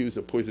accused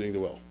of poisoning the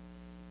well,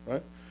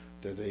 right?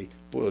 That they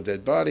boil a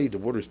dead body, the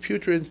water is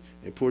putrid,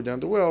 they pour down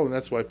the well, and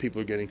that's why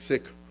people are getting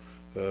sick.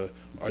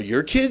 Are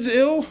your kids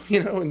ill?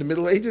 In the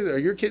Middle Ages, are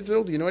your kids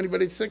ill? Do you know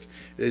anybody that's sick?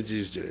 The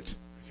Jews did it.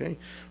 Okay.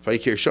 When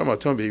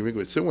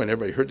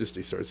everybody heard this,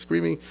 they started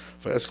screaming.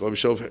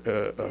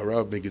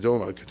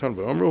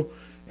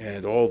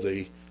 And all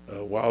the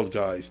wild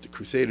guys, the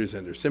Crusaders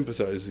and their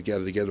sympathizers,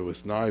 gathered together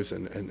with knives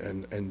and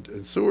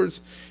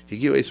swords.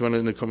 Now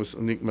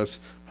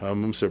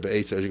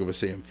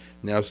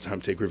it's time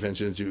to take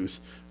revenge on the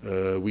Jews.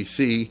 We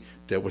see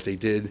that what they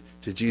did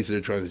to Jesus, they're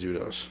trying to do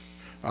to us.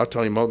 I'll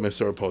tell you,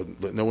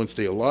 let no one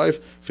stay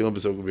alive.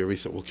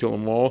 We'll kill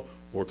them all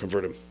or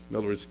convert them. In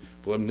other words,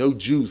 we'll have no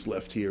Jews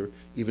left here,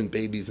 even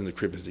babies in the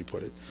crib, as they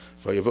put it.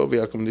 So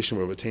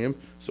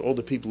all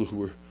the people who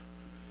were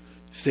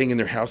staying in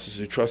their houses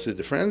who trusted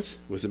the friends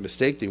was a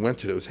mistake. They went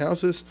to those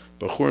houses,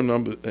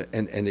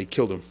 and they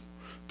killed them.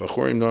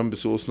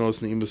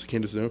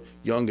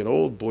 Young and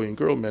old, boy and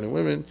girl, men and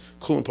women,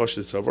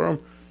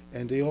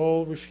 and they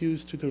all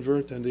refused to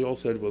convert, and they all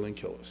said, "Well, then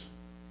kill us."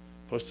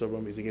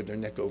 They gave their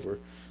neck over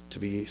to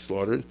be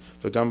slaughtered.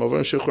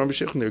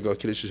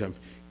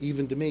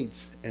 Even the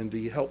maids and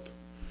the help.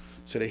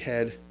 So they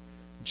had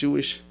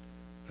Jewish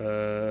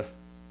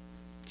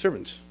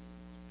servants.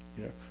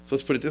 So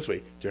let's put it this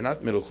way. They're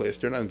not middle class.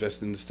 They're not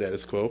invested in the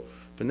status quo.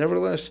 But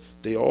nevertheless,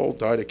 they all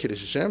died at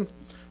Kiddush Hashem.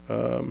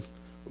 And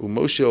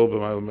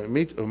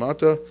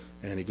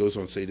he goes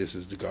on to say this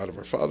is the God of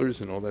our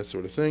fathers and all that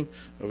sort of thing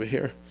over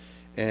here.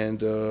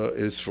 And it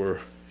is for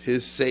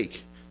his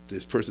sake.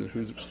 This person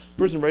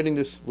writing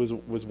this was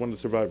one of the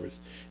survivors.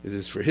 It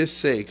is for his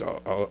sake,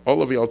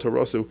 all of Yal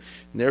Tarasu,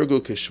 Nergu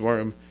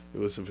Keshwarim, it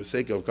was for the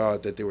sake of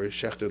God that they were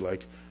shechted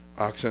like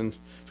oxen,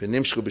 and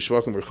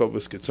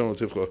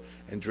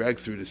dragged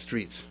through the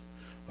streets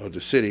of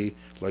the city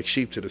like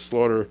sheep to the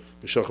slaughter,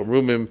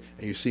 and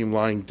you see him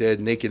lying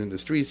dead, naked in the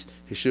streets,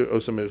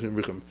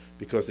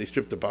 because they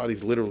stripped the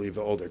bodies literally of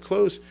all their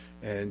clothes.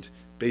 And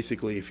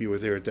basically, if you were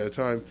there at that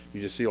time, you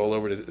just see all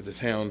over the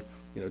town,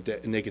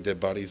 naked dead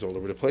bodies all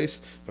over the place.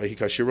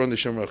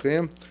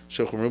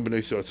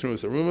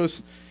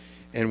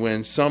 And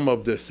when some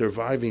of the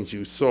surviving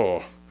Jews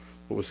saw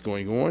what was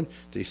going on,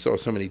 they saw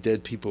so many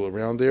dead people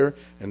around there,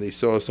 and they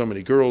saw so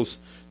many girls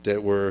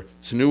that were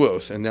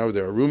tsunuos, and now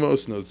they're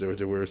arumos, and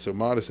they were so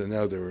modest, and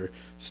now they were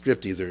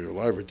stripped, either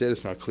alive or dead.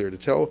 It's not clear to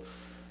tell.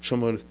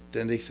 Shomon,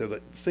 then they said,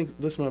 listen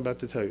what I'm about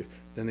to tell you.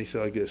 Then they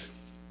said like this: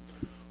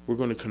 we're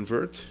going to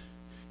convert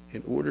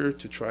in order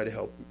to try to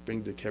help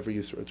bring the Kever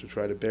Yisrael, to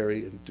try to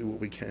bury and do what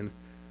we can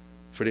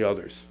for the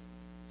others.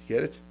 You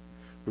get it?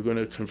 We're going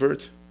to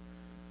convert.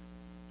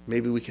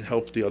 Maybe we can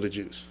help the other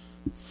Jews.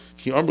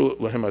 Because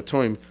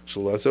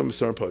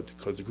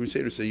the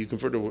Crusaders say you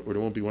convert or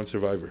there won't be one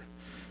survivor.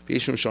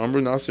 And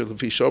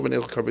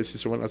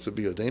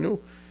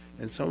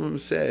some of them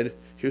said,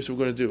 here's what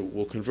we're going to do.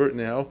 We'll convert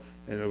now,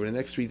 and over the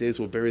next 3 days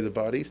we'll bury the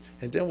bodies,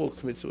 and then we'll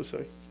commit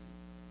suicide.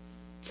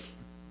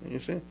 You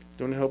understand?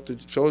 Don't help the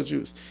fellow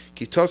Jews.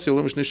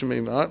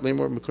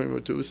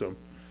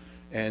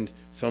 And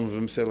some of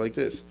them said like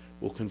this: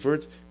 we'll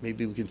convert,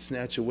 maybe we can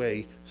snatch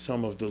away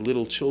some of the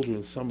little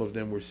children. Some of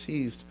them were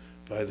seized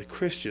by the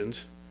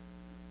Christians.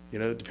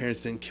 The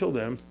parents didn't kill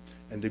them,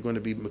 and they're going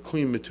to be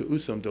Mekuyim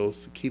Metu'usam, they'll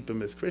keep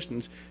them as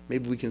Christians.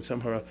 Maybe we can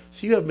somehow...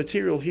 So you have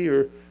material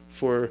here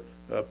for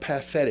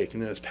pathetic,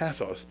 it's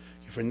pathos,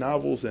 for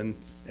novels and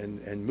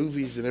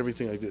movies and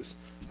everything like this.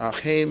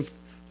 Achem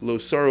lo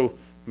saru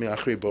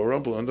me'achri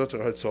boram b'landot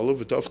ha'tzalav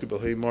v'davke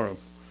b'lhei maram.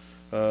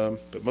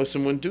 But most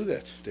of them wouldn't do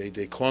that.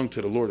 They clung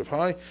to the Lord of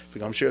High.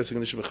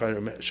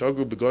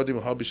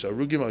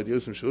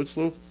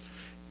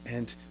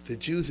 And the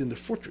Jews in the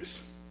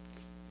fortress,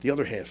 the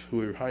other half, who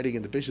were hiding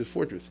in the bishop's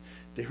fortress,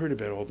 they heard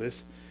about all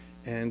this.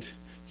 And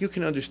you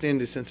can understand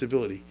this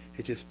sensibility.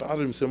 It just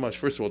bothered them so much.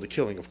 First of all, the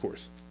killing, of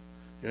course.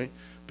 Right?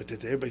 But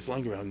that everybody's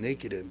lying around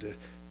naked, and the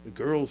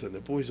girls and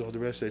the boys, all the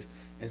rest of it.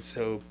 And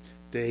so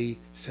they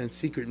sent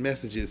secret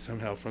messages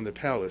somehow from the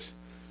palace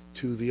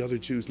to the other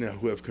Jews now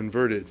who have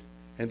converted.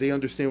 And they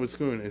understand what's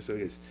going on. And so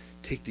it's,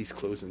 take these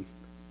clothes and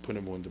put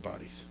them on the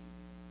bodies.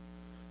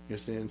 You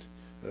understand?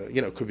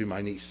 It could be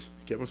my niece.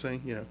 Get what I'm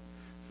saying?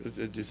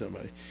 Do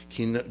somebody.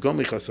 And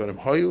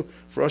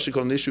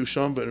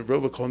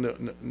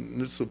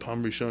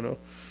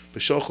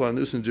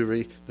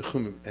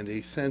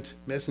they sent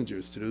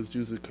messengers to those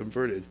Jews that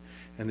converted,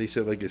 and they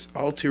said like this: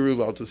 don't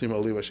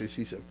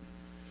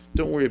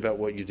worry about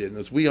what you did.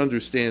 As we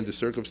understand the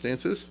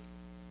circumstances,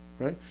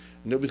 right?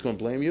 Nobody's going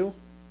to blame you.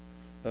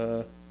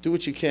 Do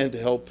what you can to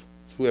help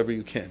whoever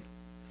you can.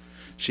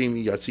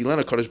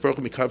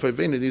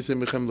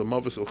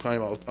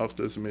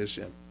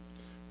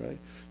 Right?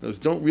 Those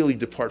don't really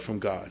depart from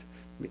God.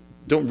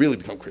 Don't really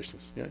become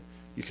Christians. Yeah?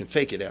 You can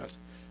fake it out.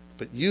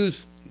 But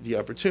use the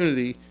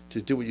opportunity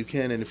to do what you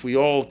can. And if we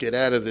all get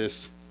out of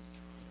this,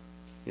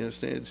 you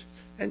understand?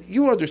 And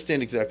you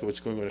understand exactly what's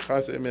going on.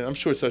 I mean, I'm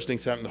sure such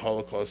things happened in the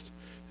Holocaust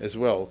as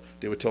well.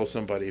 They would tell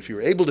somebody, if you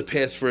were able to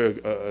pass for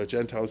a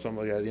Gentile or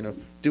something like that,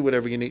 do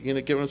whatever you need.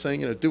 Get what I'm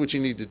saying? Do what you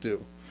need to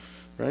do.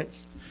 Right?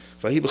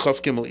 In the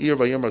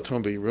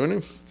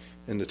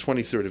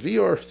 23rd of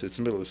Iyar, so it's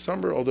the middle of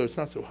summer, although it's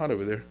not so hot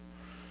over there.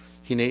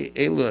 Then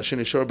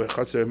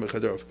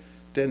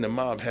the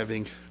mob,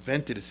 having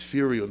vented its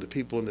fury on the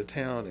people in the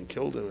town and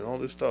killed them and all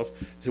this stuff,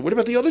 said, what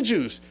about the other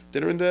Jews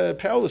that are in the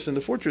palace, in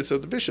the fortress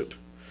of the bishop?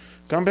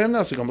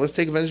 Let's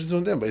take vengeance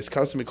on them. By his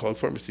custom, they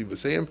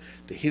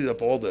heated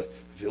up all the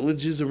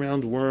villages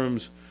around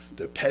Worms,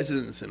 the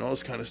peasants and all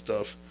this kind of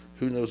stuff.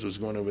 Who knows what's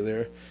going on over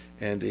there?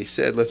 And they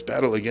said, let's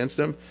battle against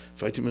them.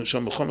 It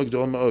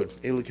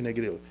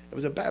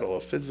was a battle,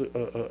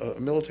 a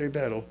military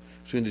battle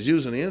between the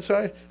Jews on the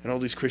inside and all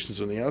these Christians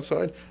on the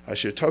outside.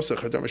 Until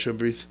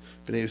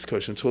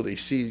they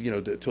see,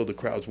 until the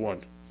crowds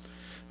won.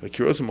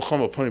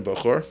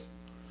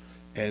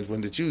 And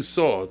when the Jews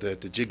saw that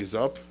the jig is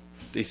up,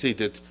 they say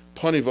that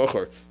Pani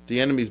Vachar,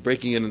 the enemy is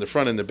breaking in the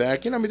front and the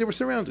back. They were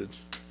surrounded.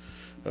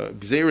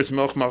 Gzeris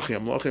Melch Malchim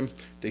Amlachim.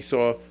 They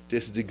saw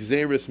this, the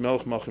Gzeris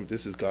Melch Malchim.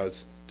 This is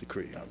God's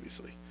decree,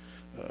 obviously.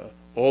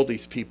 All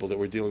these people that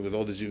we're dealing with,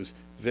 all the Jews,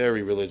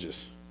 very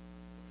religious.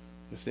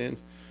 Understand?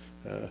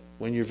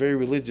 When you're very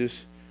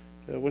religious,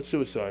 what's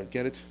suicide?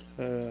 Get it?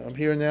 I'm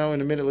here now,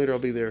 and a minute later I'll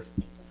be there.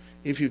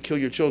 If you kill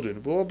your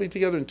children, we'll all be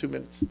together in 2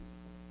 minutes.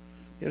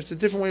 It's a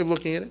different way of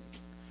looking at it.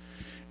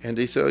 And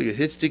they say, you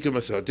hit stika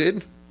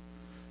masadid.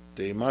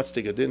 They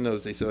matstika didn't know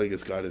that they said, I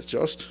guess God is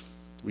just.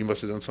 We must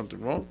have done something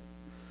wrong.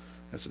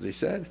 That's what they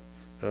said.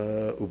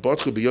 And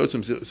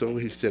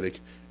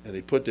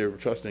they put their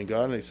trust in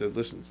God, and they said,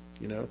 listen,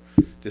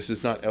 this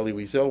is not Eli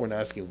Wiesel. We're not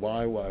asking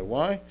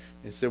why.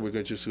 Instead,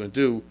 we're just going to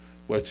do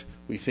what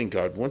we think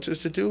God wants us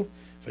to do.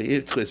 And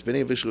they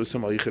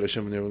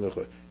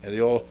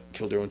all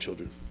killed their own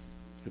children.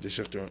 They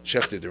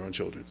shechted their own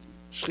children.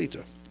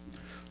 Shchita.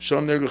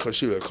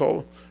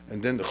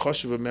 And then the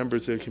chashuva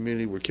members of the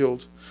community were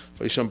killed.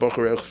 There was a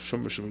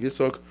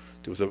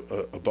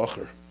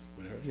bacher,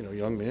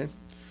 young man.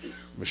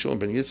 Meshulam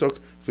ben Yitzchak,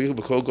 v'yichel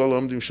b'kol gol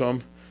omdim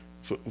sham,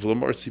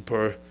 v'lamar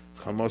tzipar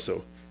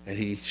chamaso. And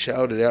he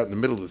shouted out in the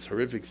middle of this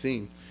horrific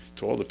scene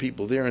to all the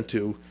people there and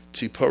to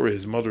Tzipora,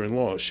 his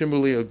mother-in-law,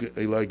 Shimuli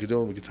Elai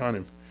Gedol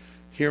Getanim.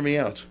 Hear me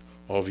out,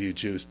 all of you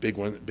Jews, big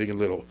and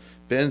little.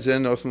 Ben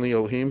Zen Nosli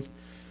Elohim.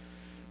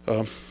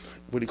 What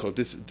do you call it?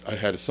 This? I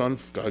had a son.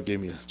 God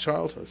gave me a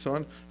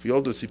son.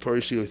 V'yoldo Tzipora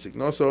Shili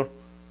Signoso.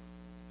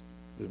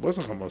 It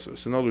wasn't Hamasa.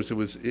 So in other words, it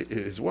was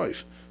his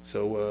wife.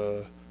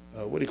 So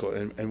what do you call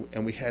it?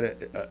 And we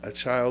had a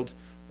child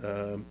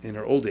in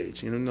her old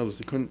age. In other words,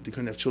 they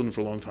couldn't have children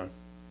for a long time.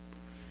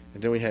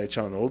 And then we had a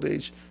child in old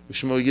age.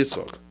 Shmuel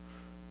Yitzchak.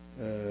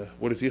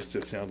 What does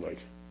Yitzchak sound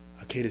like?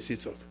 Akedas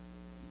Yitzchak.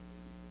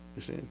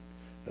 Understand?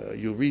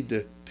 You'll read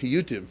the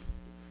Piyutim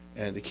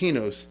and the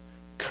Kinos,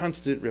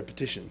 constant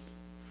repetition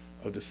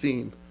of the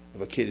theme of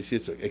Akedas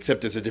Yitzchak,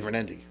 except there's a different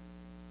ending,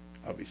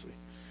 obviously.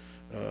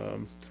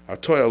 I'm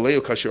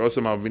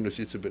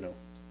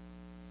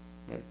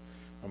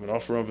an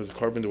offer of as a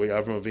carbon the way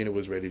Avram Avinu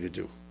was ready to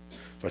do.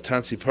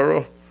 Vatan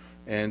Tzipora,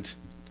 and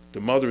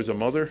the mother is a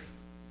mother,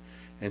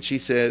 and she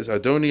says,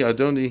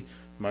 Adoni,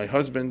 my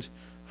husband,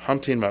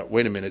 Hamtin,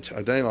 wait a minute,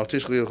 don't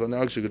shecht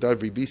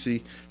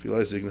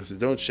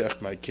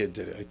my kid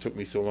that it took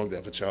me so long to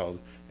have a child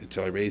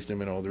until I raised him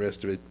and all the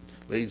rest of it.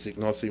 When I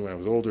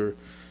was older,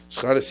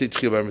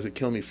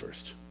 kill me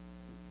first.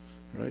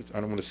 Right? I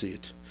don't want to see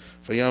it.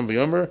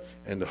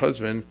 And the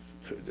husband,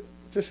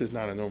 this is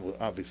not a normal,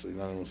 obviously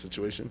not a normal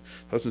situation.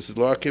 The husband says,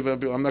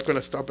 I'm not going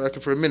to stop back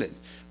for a minute.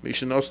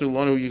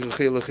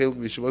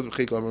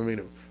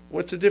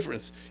 What's the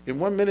difference? In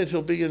 1 minute,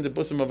 he'll be in the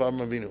bosom of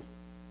Avram Avinu.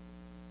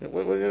 You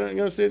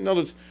understand? In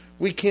other words,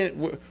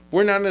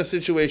 we're not in a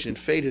situation,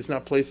 fate has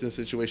not placed in a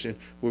situation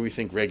where we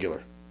think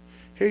regular.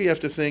 Here you have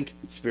to think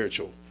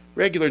spiritual.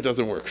 Regular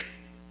doesn't work.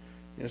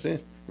 You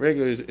understand?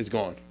 Regular is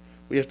gone.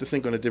 We have to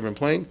think on a different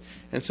plane.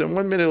 And so in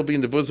 1 minute, it'll be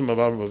in the bosom of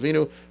Avram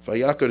Avinu.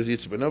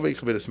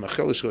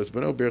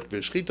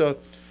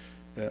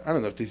 I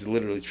don't know if these are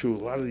literally true. A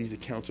lot of these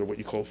accounts are what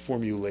you call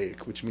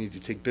formulaic, which means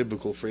you take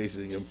biblical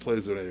phrases and you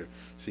place it there.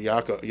 So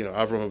Yaakov,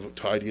 Avram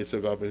tied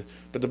Yitzchak up.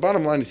 But the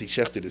bottom line is he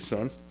shechted his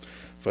son.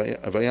 And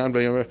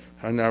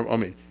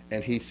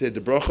he said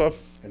the bracha,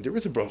 and there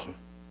is a bracha.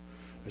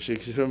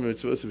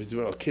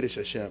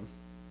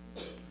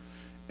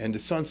 And the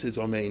son says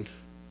Amen.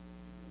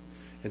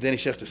 And then he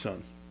shechted the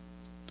son.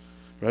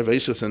 Right?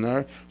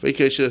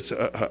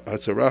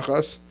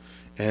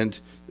 And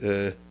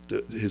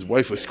his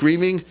wife was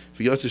screaming,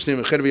 and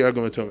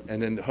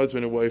then the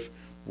husband and wife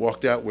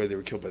walked out where they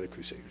were killed by the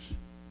Crusaders.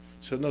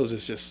 So knows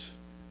it's a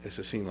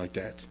scene like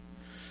that.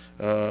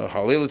 And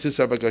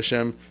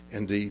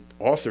the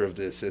author of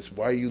this says,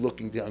 why are you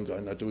looking down,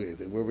 God, not doing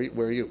anything?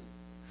 Where are you?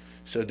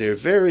 So they're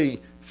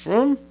very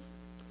firm,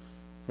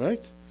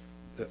 right?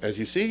 As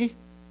you see,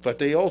 but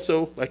they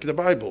also, like the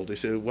Bible, they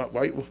say,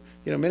 why?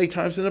 Many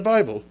times in the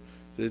Bible,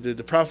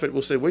 the prophet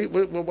will say, why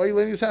are you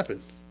letting this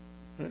happen?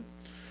 Right?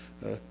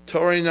 The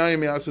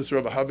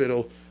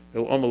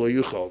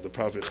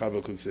prophet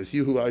Habakkuk says,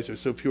 you whose eyes are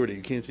so pure that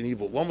you can't see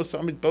evil. Why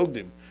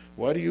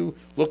do you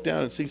look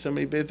down and see so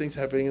many bad things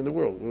happening in the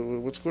world?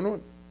 What's going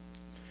on?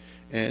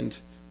 And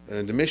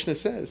the Mishnah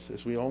says,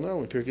 as we all know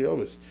in Pirkei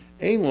Avos,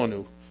 Ein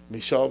lanu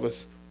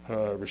mishalvas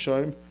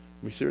rishonim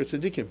misir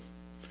tzadikim.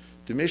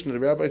 The Mishnah, the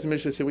rabbis, the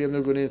Mishnah say we have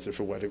no good answer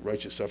for why the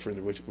righteous suffer and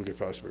the wicked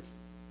prosper.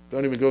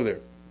 Don't even go there.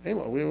 We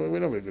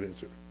don't have a good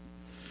answer.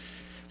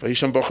 And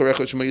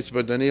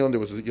there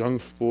was a young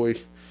boy,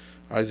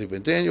 Isaac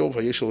ben Daniel.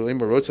 As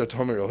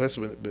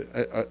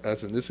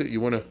in this,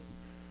 you want to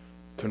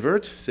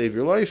convert, save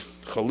your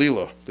life?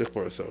 Chalila,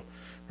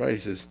 right? He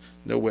says,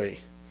 no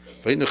way.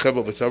 And they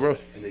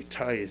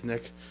tie his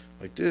neck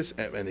like this,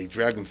 and they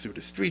drag him through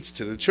the streets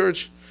to the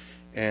church.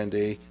 And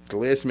at the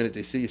last minute,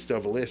 they see you still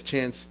have a last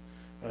chance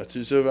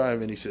to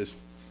survive. And he says,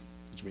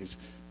 which means,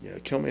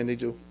 kill me, and they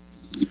do.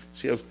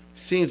 So you have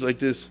scenes like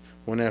this,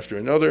 one after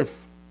another.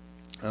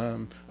 I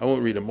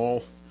won't read them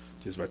all.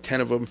 There's about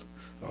 10 of them.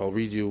 I'll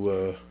read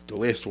you the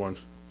last one,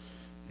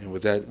 and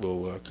with that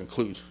we'll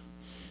conclude.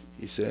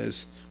 He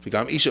says,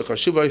 remember we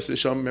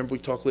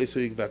talked last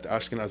week about the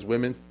Ashkenaz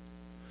women?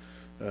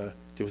 There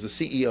was a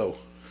CEO,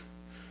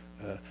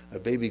 a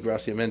baby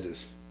Gracia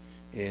Mendes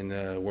in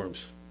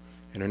Worms,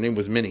 and her name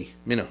was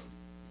Minna.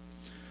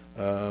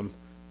 What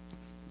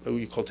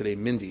you call today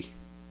Mindy.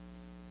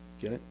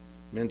 Get it?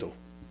 Mendel.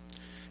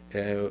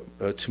 So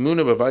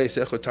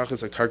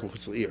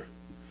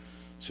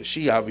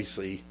she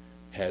obviously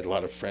had a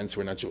lot of friends who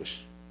were not Jewish.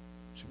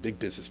 She's a big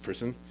business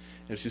person.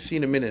 And if you see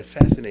in a minute,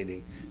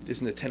 fascinating,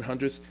 this in the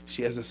 1000s,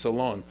 she has a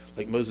salon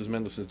like Moses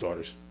Mendelssohn's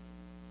daughters.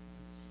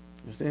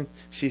 You understand?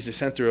 She's the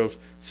center of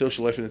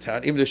social life in the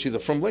town, even though she's a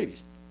frum lady.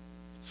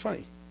 It's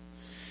funny.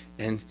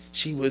 And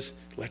she was,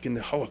 like in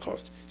the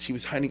Holocaust, she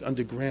was hiding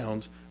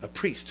underground. A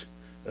priest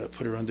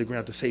put her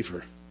underground to save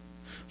her.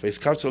 And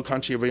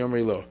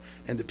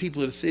the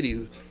people of the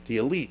city, the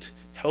elite,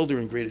 held her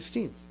in great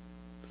esteem.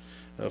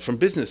 From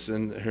business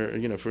and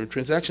her, for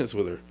transactions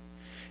with her.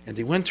 And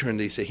they went to her and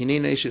they say, you're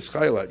an Eshes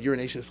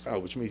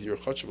Chayil, which means you're a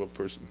Chachava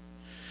person.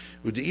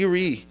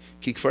 You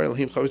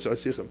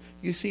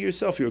see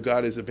yourself, your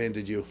God has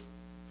abandoned you.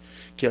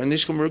 Look at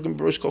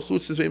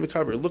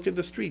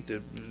the street,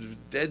 the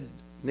dead,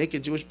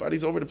 naked Jewish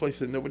bodies all over the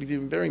place, and nobody's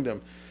even burying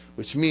them.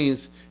 Which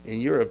means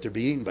in Europe they're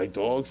being eaten by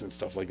dogs and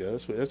stuff like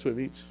that. That's what it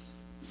means.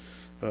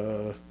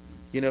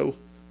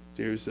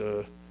 There's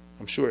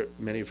I'm sure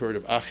many have heard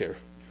of Acher,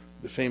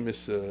 the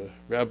famous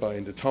rabbi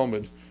in the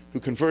Talmud who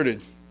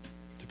converted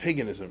to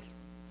paganism.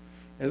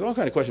 And there's all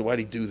kind of questions, why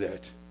did he do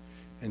that?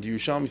 And the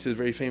Yerushalmi says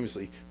very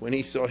famously, when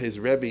he saw his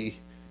Rebbe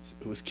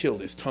who was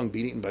killed, his tongue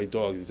being eaten by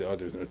dogs, he said, oh,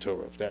 there's no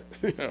Torah.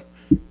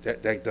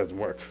 That doesn't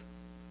work.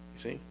 You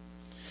see?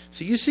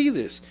 So you see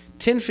this.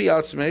 Tin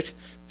fiatzmech,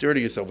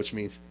 dirty yourself, which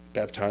means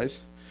baptize,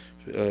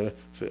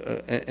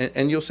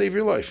 and you'll save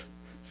your life.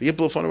 And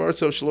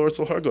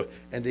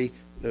they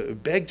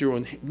begged her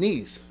on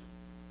knees.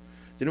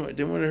 They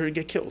didn't want her to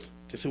get killed.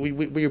 They said,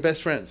 we're your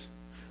best friends.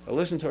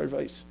 Listen to our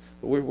advice.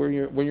 We're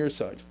your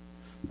side.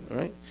 All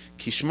right?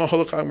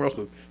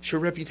 Her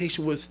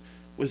reputation was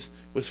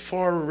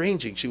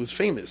far-ranging. She was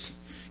famous.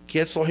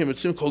 In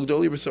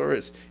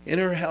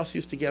her house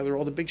used to gather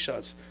all the big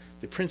shots,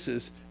 the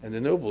princes and the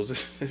nobles.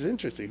 It's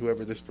interesting,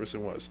 whoever this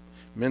person was.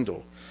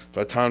 Mendel.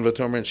 And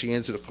she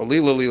answered,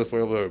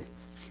 Chalila,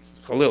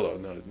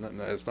 no,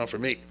 it's not for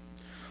me.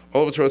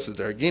 All of the Torah says,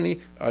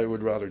 I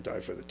would rather die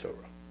for the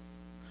Torah.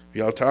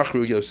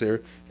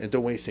 And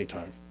don't waste any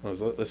time.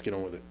 Let's get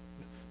on with it.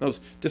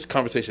 This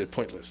conversation is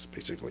pointless,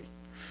 basically.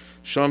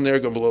 Sham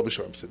Nergam below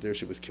Bashar. So there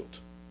she was killed.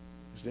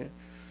 Understand?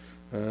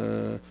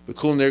 And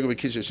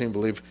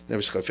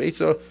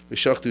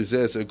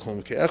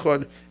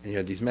you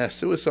had these mass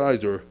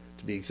suicides, or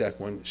to be exact,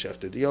 one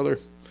shechted the other.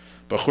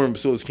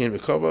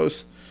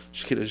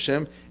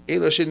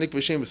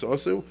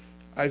 Also,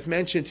 I've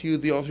mentioned to you,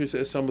 the author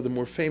says, some of the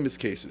more famous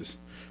cases.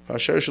 But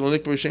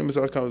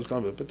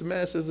the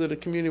masses of the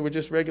community were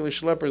just regular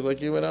schleppers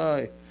like you and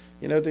I.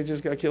 They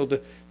just got killed.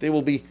 They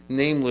will be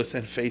nameless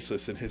and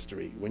faceless in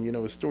history. When you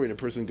know a story, the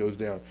person goes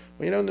down.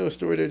 When you don't know a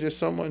story, they're just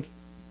someone.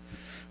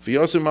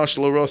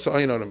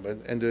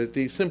 And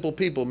these simple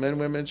people, men,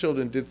 women, and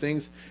children, did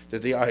things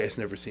that the eye has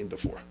never seen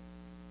before.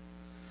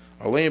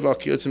 And it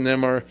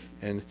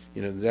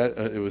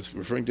was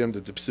referring to them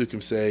that the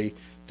Pesukim say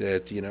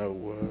that the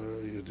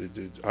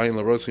ayin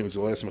l'rotzchim is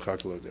the last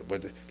mechaklo.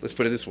 But let's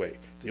put it this way: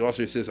 the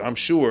author says, "I'm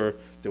sure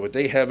that what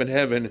they have in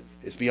heaven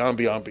is beyond,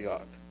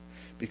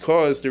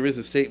 because there is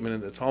a statement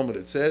in the Talmud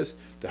that says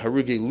the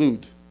Haruge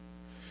Lud,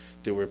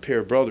 there were a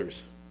pair of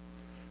brothers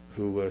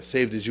who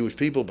saved the Jewish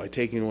people by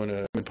taking on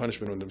a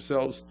punishment on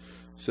themselves.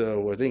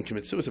 So they didn't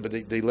commit suicide,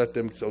 but they let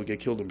themselves get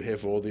killed on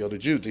behalf of all the other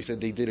Jews. They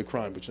said they did a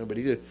crime, which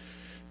nobody did.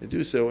 They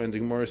do so, and the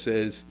Gemara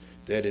says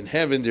that in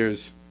heaven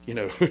there's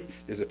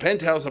there's a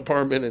penthouse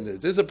apartment, and there's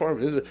this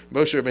apartment.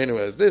 Moshe Rabbeinu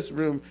has this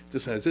room,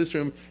 this has this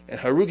room, and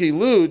Harugi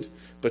Lud.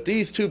 But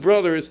these two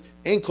brothers,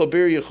 Ein Kol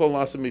Bir Yechol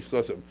Lasem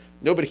Mifklasim,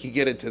 nobody could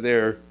get into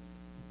their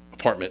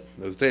apartment.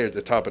 It was there at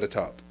the top of the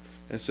top.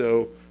 And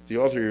so the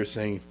author here is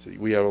saying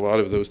we have a lot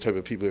of those type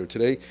of people here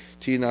today.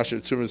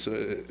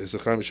 Is a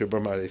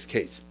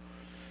case.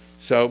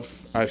 So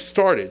I've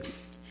started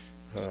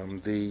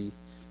the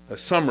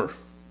summer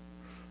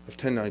of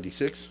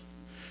 1096,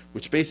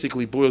 which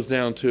basically boils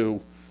down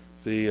to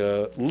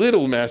the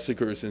little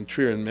massacres in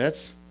Trier and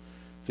Metz,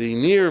 the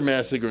near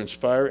massacre in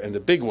Speyer, and the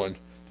big one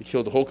that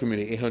killed the whole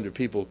community, 800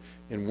 people,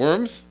 in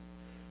Worms,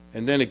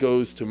 and then it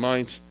goes to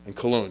Mainz and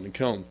Cologne and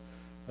Köln.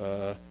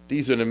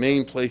 These are the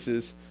main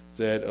places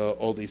that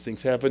all these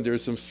things happen. There are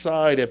some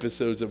side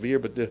episodes over here,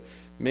 but the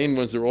main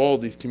ones are all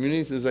these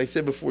communities. As I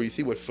said before, you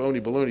see what phony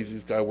balonies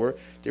these guys were.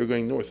 They were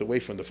going north, away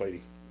from the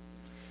fighting,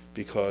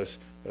 because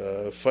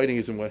fighting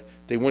isn't what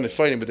they wanted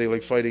fighting, but they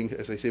like fighting,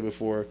 as I said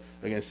before,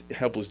 against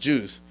helpless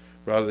Jews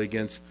rather than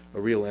against a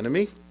real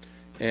enemy.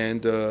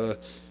 And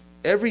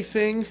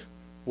everything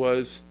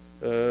was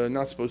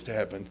not supposed to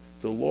happen.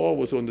 The law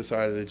was on the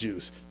side of the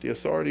Jews. The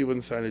authority was on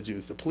the side of the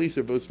Jews. The police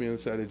are supposed to be on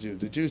the side of the Jews.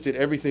 The Jews did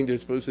everything they're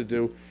supposed to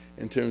do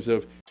in terms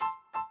of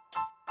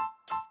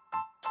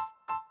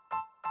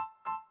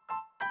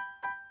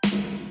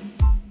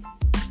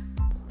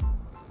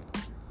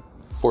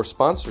For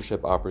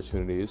sponsorship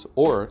opportunities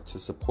or to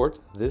support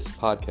this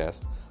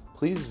podcast,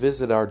 please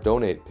visit our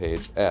donate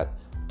page at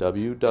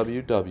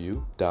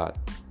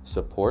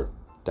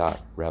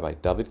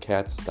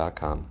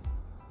www.support.rabbidavidkatz.com.